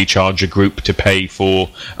could actually charge a group to pay for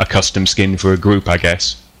a custom skin for a group, I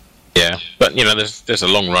guess. Yeah, but there's a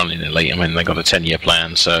long run in Elite. I mean, they've got a 10-year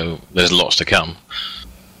plan, so there's lots to come.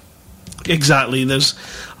 Exactly. There's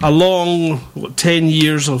a long 10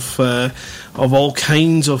 years of all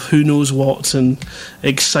kinds of who knows what and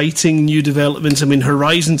exciting new developments. I mean,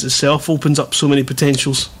 Horizons itself opens up so many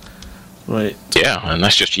potentials. Right. Yeah, and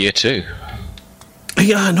that's just year 2.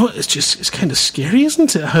 Yeah, I know. It's kind of scary,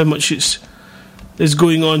 isn't it? How much is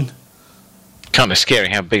going on. Kind of scary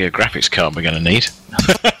how big a graphics card we're going to need.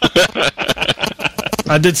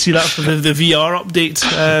 I did see that for the VR update.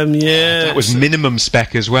 Yeah, that was minimum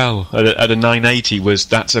spec as well. At a 980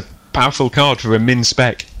 that's a powerful card for a min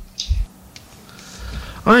spec.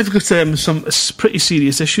 I've got some pretty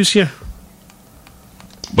serious issues here.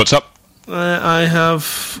 What's up? I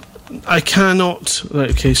cannot.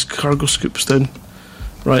 Right, okay, cargo scoop's down.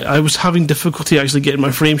 Right, I was having difficulty actually getting my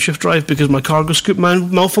frameshift drive because my cargo scoop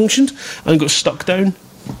malfunctioned and got stuck down.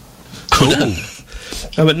 Cool.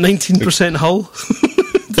 I'm at 19% hull.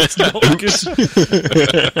 That's not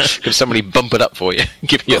good. Could somebody bump it up for you?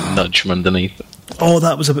 Give you a nudge from underneath. Oh,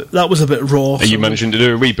 that was a bit raw. Are you managing to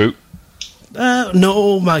do a reboot?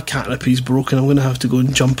 No, my canopy's broken. I'm going to have to go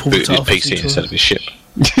and jump over to Alpha PC instead of his ship.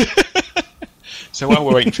 So while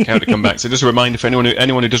we're waiting for Cal to come back, so just a reminder for anyone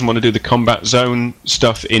who doesn't want to do the combat zone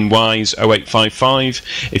stuff in WISE 0855,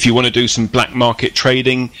 if you want to do some black market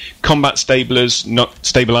trading, combat stabilizers,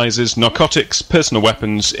 narcotics, personal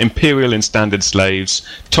weapons, Imperial and Standard slaves,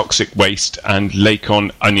 toxic waste, and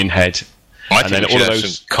Lakon Onion Head. I think we should have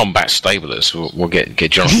some combat stablers. We'll get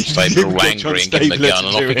Jonathan Stabler all angry and give him the gun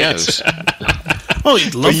and off he goes. Oh,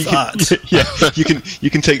 you'd love that. You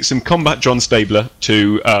can take some combat John Stabler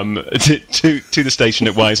to the station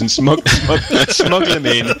at Wise and smuggle him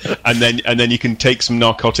in, and then you can take some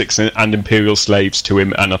narcotics and Imperial slaves to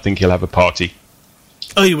him, and I think he'll have a party.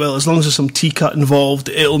 Oh, you will. As long as there's some tea-cut involved,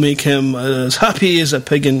 it'll make him as happy as a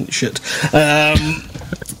pig in shit.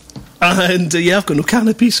 And I've got no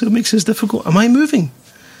canopy, so it makes this difficult. Am I moving?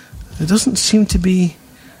 It doesn't seem to be.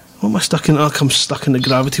 What am I stuck in? I'm stuck in the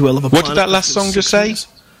gravity well of a planet. What did that last song just say?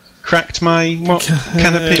 Cracked my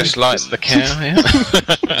canopy? Just like the cow, yeah.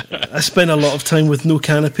 I spend a lot of time with no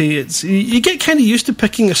canopy. You get kind of used to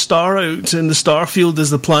picking a star out in the star field as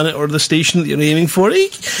the planet or the station that you're aiming for.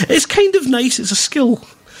 It's kind of nice. It's a skill.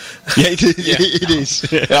 Yeah, it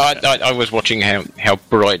is. Yeah, I was watching how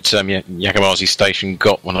bright Yakimazi's station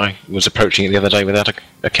got when I was approaching it the other day without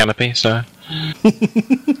a canopy. So,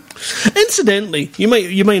 incidentally, you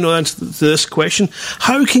might not answer this question.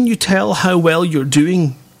 How can you tell how well you're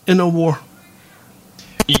doing in a war?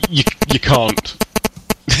 You can't.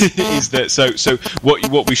 Is that so?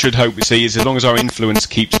 What we should hope to see is as long as our influence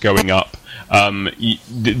keeps going up.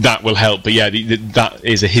 That will help, but that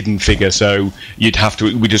is a hidden figure. So we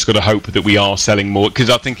just got to hope that we are selling more, because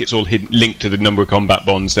I think it's all linked to the number of combat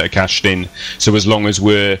bonds that are cashed in. So as long as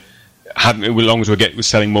we're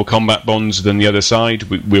selling more combat bonds than the other side,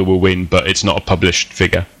 we will win. But it's not a published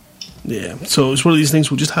figure. Yeah, so it's one of these things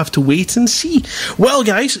we'll just have to wait and see. Well,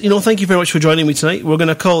 guys, thank you very much for joining me tonight. We're going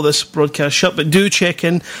to call this broadcast shut, but do check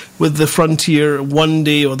in with the Frontier one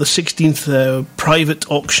day or the 16th private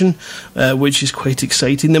auction, which is quite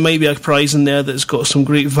exciting. There may be a prize in there that's got some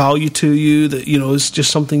great value to you that, is just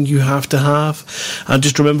something you have to have. And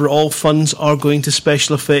just remember, all funds are going to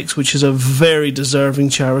Special Effects, which is a very deserving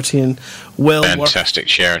charity and fantastic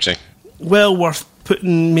charity. Well worth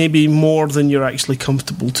putting maybe more than you're actually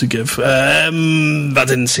comfortable to give. I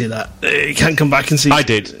didn't say that. You can't come back and say... I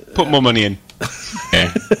did. Put more money in.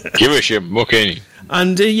 Yeah. Give us your money.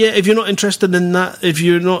 And if you're not interested in that, if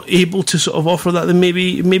you're not able to sort of offer that, then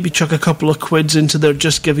maybe chuck a couple of quids into their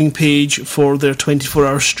Just Giving page for their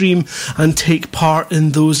 24-hour stream and take part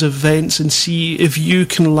in those events and see if you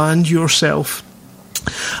can land yourself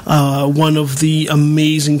one of the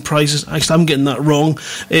amazing prizes. Actually, I'm getting that wrong.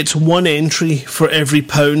 It's one entry for every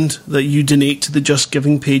 £1 that you donate to the Just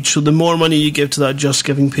Giving page. So the more money you give to that Just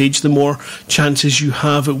Giving page, the more chances you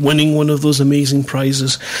have at winning one of those amazing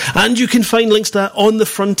prizes. And you can find links to that on the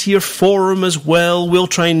Frontier forum as well. We'll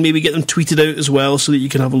try and maybe get them tweeted out as well so that you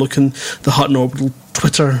can have a look in the Hutton Orbital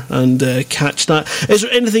Twitter and catch that. Is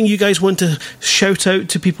there anything you guys want to shout out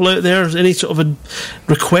to people out there? Any sort of a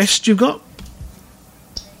request you've got?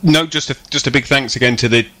 No, just a big thanks again to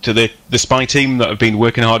the spy team that have been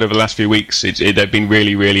working hard over the last few weeks. They've been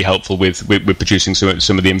really, really helpful with producing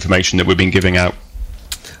some of the information that we've been giving out.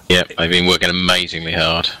 Yeah, they've been working amazingly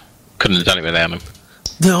hard. Couldn't have done it without them.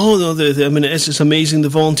 No, it's amazing, the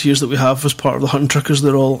volunteers that we have as part of the Hutton Truckers.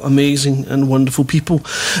 They're all amazing and wonderful people.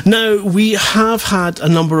 Now, we have had a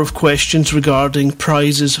number of questions regarding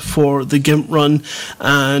prizes for the GIMP run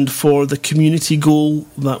and for the community goal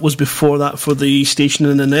that was before that for the Station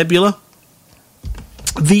in the Nebula.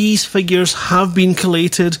 These figures have been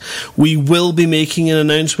collated. We will be making an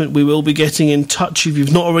announcement. We will be getting in touch. If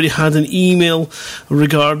you've not already had an email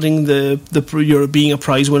regarding your being a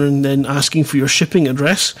prize winner and then asking for your shipping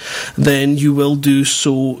address, then you will do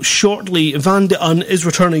so shortly. Van de Un is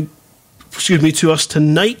returning to us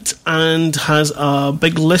tonight and has a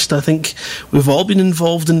big list. I think we've all been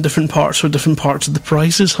involved in different parts of the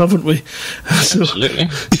prizes, haven't we? Absolutely.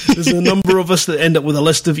 So there's a number of us that end up with a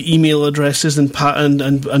list of email addresses and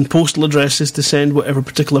postal addresses to send whatever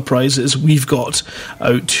particular prizes we've got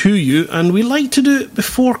out to you, and we like to do it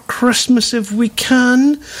before Christmas if we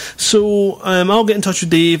can. So I'll get in touch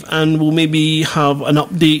with Dave and we'll maybe have an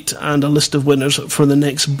update and a list of winners for the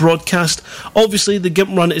next broadcast. Obviously, the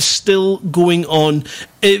GIMP run is still going on.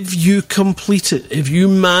 If you complete it, if you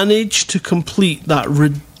manage to complete that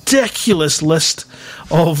ridiculous list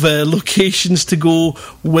of locations to go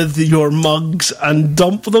with your mugs and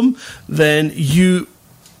dump them, then you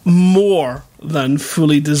more than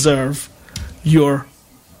fully deserve your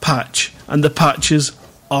patch. And the patches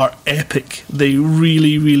are epic. They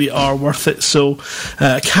really, really are worth it. So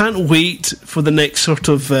can't wait for the next sort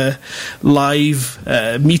of live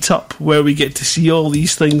meetup where we get to see all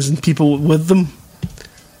these things and people with them.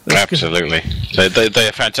 Absolutely.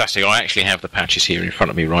 They're fantastic. I actually have the patches here in front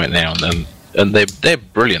of me right now, and they're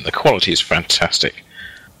brilliant. The quality is fantastic.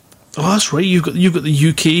 Oh, that's right. You've got the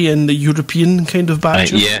UK and the European kind of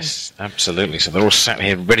badges. Yes, absolutely. So they're all sat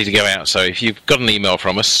here ready to go out. So if you've got an email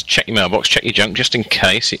from us, check your mailbox, check your junk, just in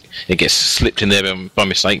case it gets slipped in there by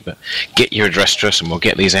mistake. But get your address to us, and we'll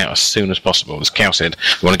get these out as soon as possible. As Cal said,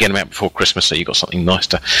 we want to get them out before Christmas, so you've got something nice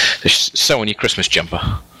to sew on your Christmas jumper.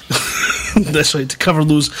 That's right, to cover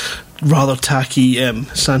those rather tacky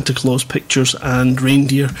Santa Claus pictures and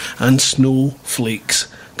reindeer and snowflakes,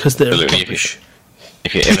 because they're rubbish.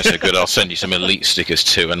 If you're ever so good, I'll send you some Elite stickers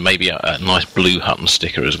too, and maybe a nice blue Hutton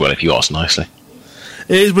sticker as well, if you ask nicely.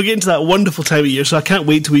 We're getting to that wonderful time of year, so I can't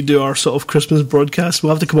wait till we do our sort of Christmas broadcast. We'll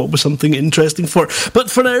have to come up with something interesting for it. But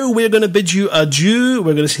for now, we're going to bid you adieu.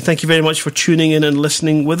 We're going to say thank you very much for tuning in and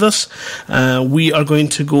listening with us. We are going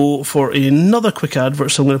to go for another quick advert,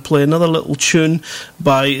 so I'm going to play another little tune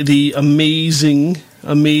by the amazing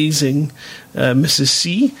Mrs.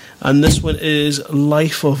 C, and this one is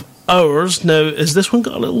Life of Ours. Now, has this one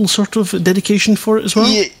got a little sort of dedication for it as well?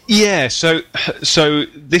 Yeah. So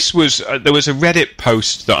this was there was a Reddit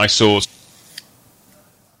post that I saw.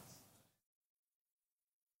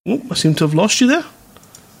 Oh, I seem to have lost you there.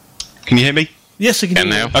 Can you hear me? Yes, I can hear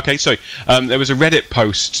now. you. Okay, so there was a Reddit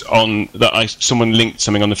post on that someone linked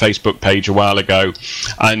something on the Facebook page a while ago,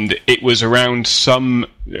 and it was around some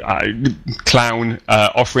clown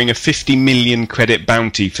offering a 50 million credit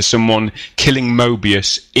bounty for someone killing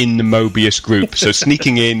Mobius in the Mobius group. So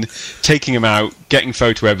sneaking in, taking him out, getting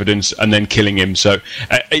photo evidence, and then killing him. So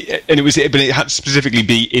but it had to specifically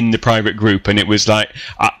be in the private group, and it was like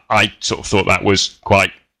I sort of thought that was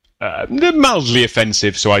quite they're mildly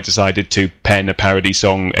offensive, so I decided to pen a parody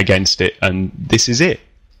song against it, and this is it.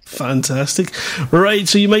 Fantastic. Right,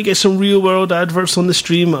 so you might get some real world adverts on the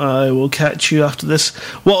stream. I will catch you after this.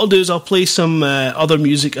 What I'll do is I'll play some other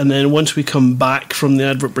music, and then once we come back from the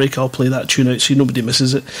advert break, I'll play that tune out so nobody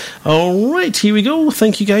misses it. Alright, here we go.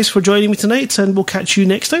 Thank you guys for joining me tonight, and we'll catch you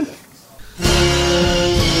next time.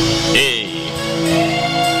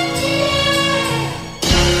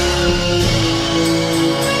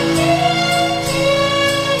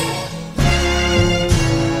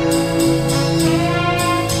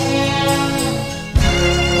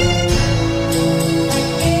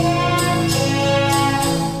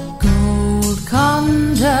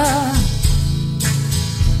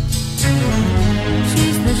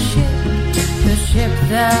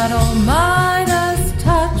 That all Midas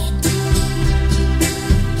touched,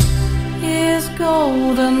 his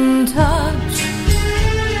golden touch,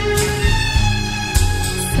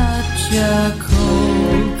 such a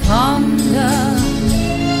cold conduct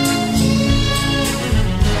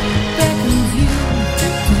beckons you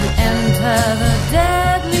to enter the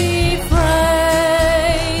deadly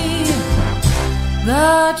fray,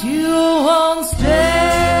 but you won't stay.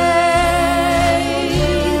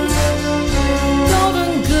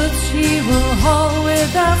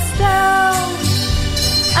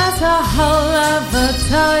 Her hull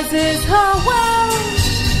advertises her wealth,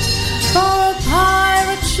 for a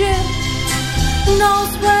pirate ship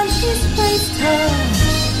knows when he's faced her.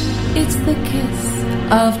 It's the kiss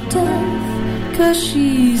of death, 'cause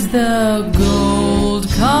she's the gold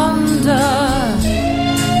conduct.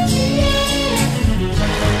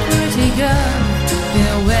 Pretty girl,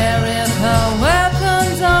 beware if her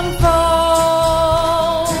weapons unfold,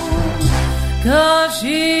 'cause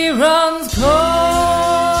she runs cold.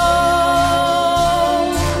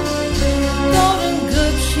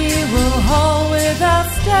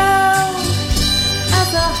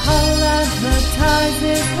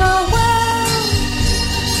 Advertises her well,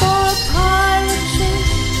 for a pirate ship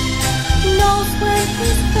knows when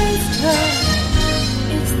he's faced her.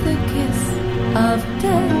 It's the kiss of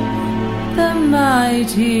death, the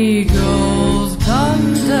mighty gold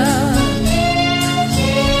conduct.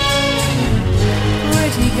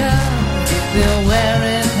 Pretty girl, beware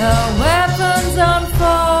if her weapons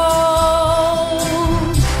unfold,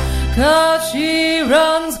 'cause she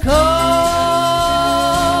runs cold.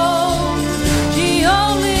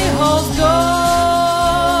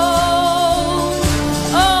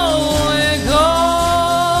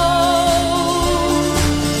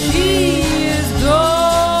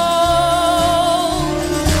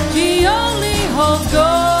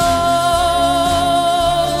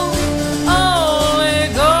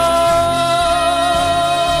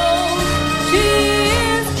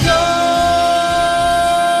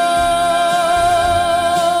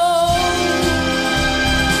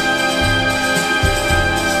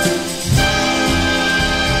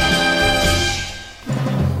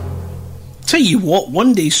 Tell you what,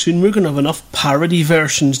 one day soon we're going to have enough parody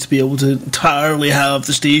versions to be able to entirely have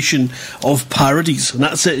the station of parodies, and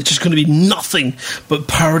that's it. It's just going to be nothing but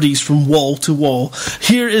parodies from wall to wall.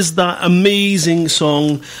 Here is that amazing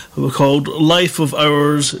song called Life of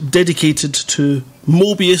Ours, dedicated to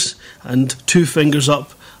Mobius and Two Fingers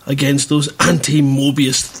Up against those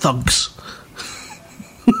anti-Mobius thugs.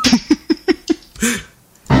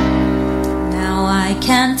 Now I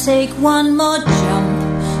can't take one more jump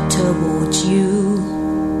towards you,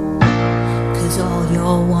 'cause all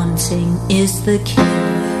you're wanting is the kill.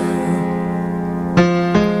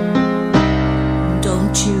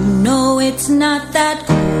 Don't you know it's not that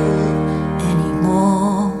cool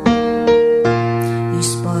anymore? You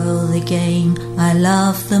spoil the game I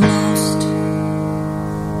love the most.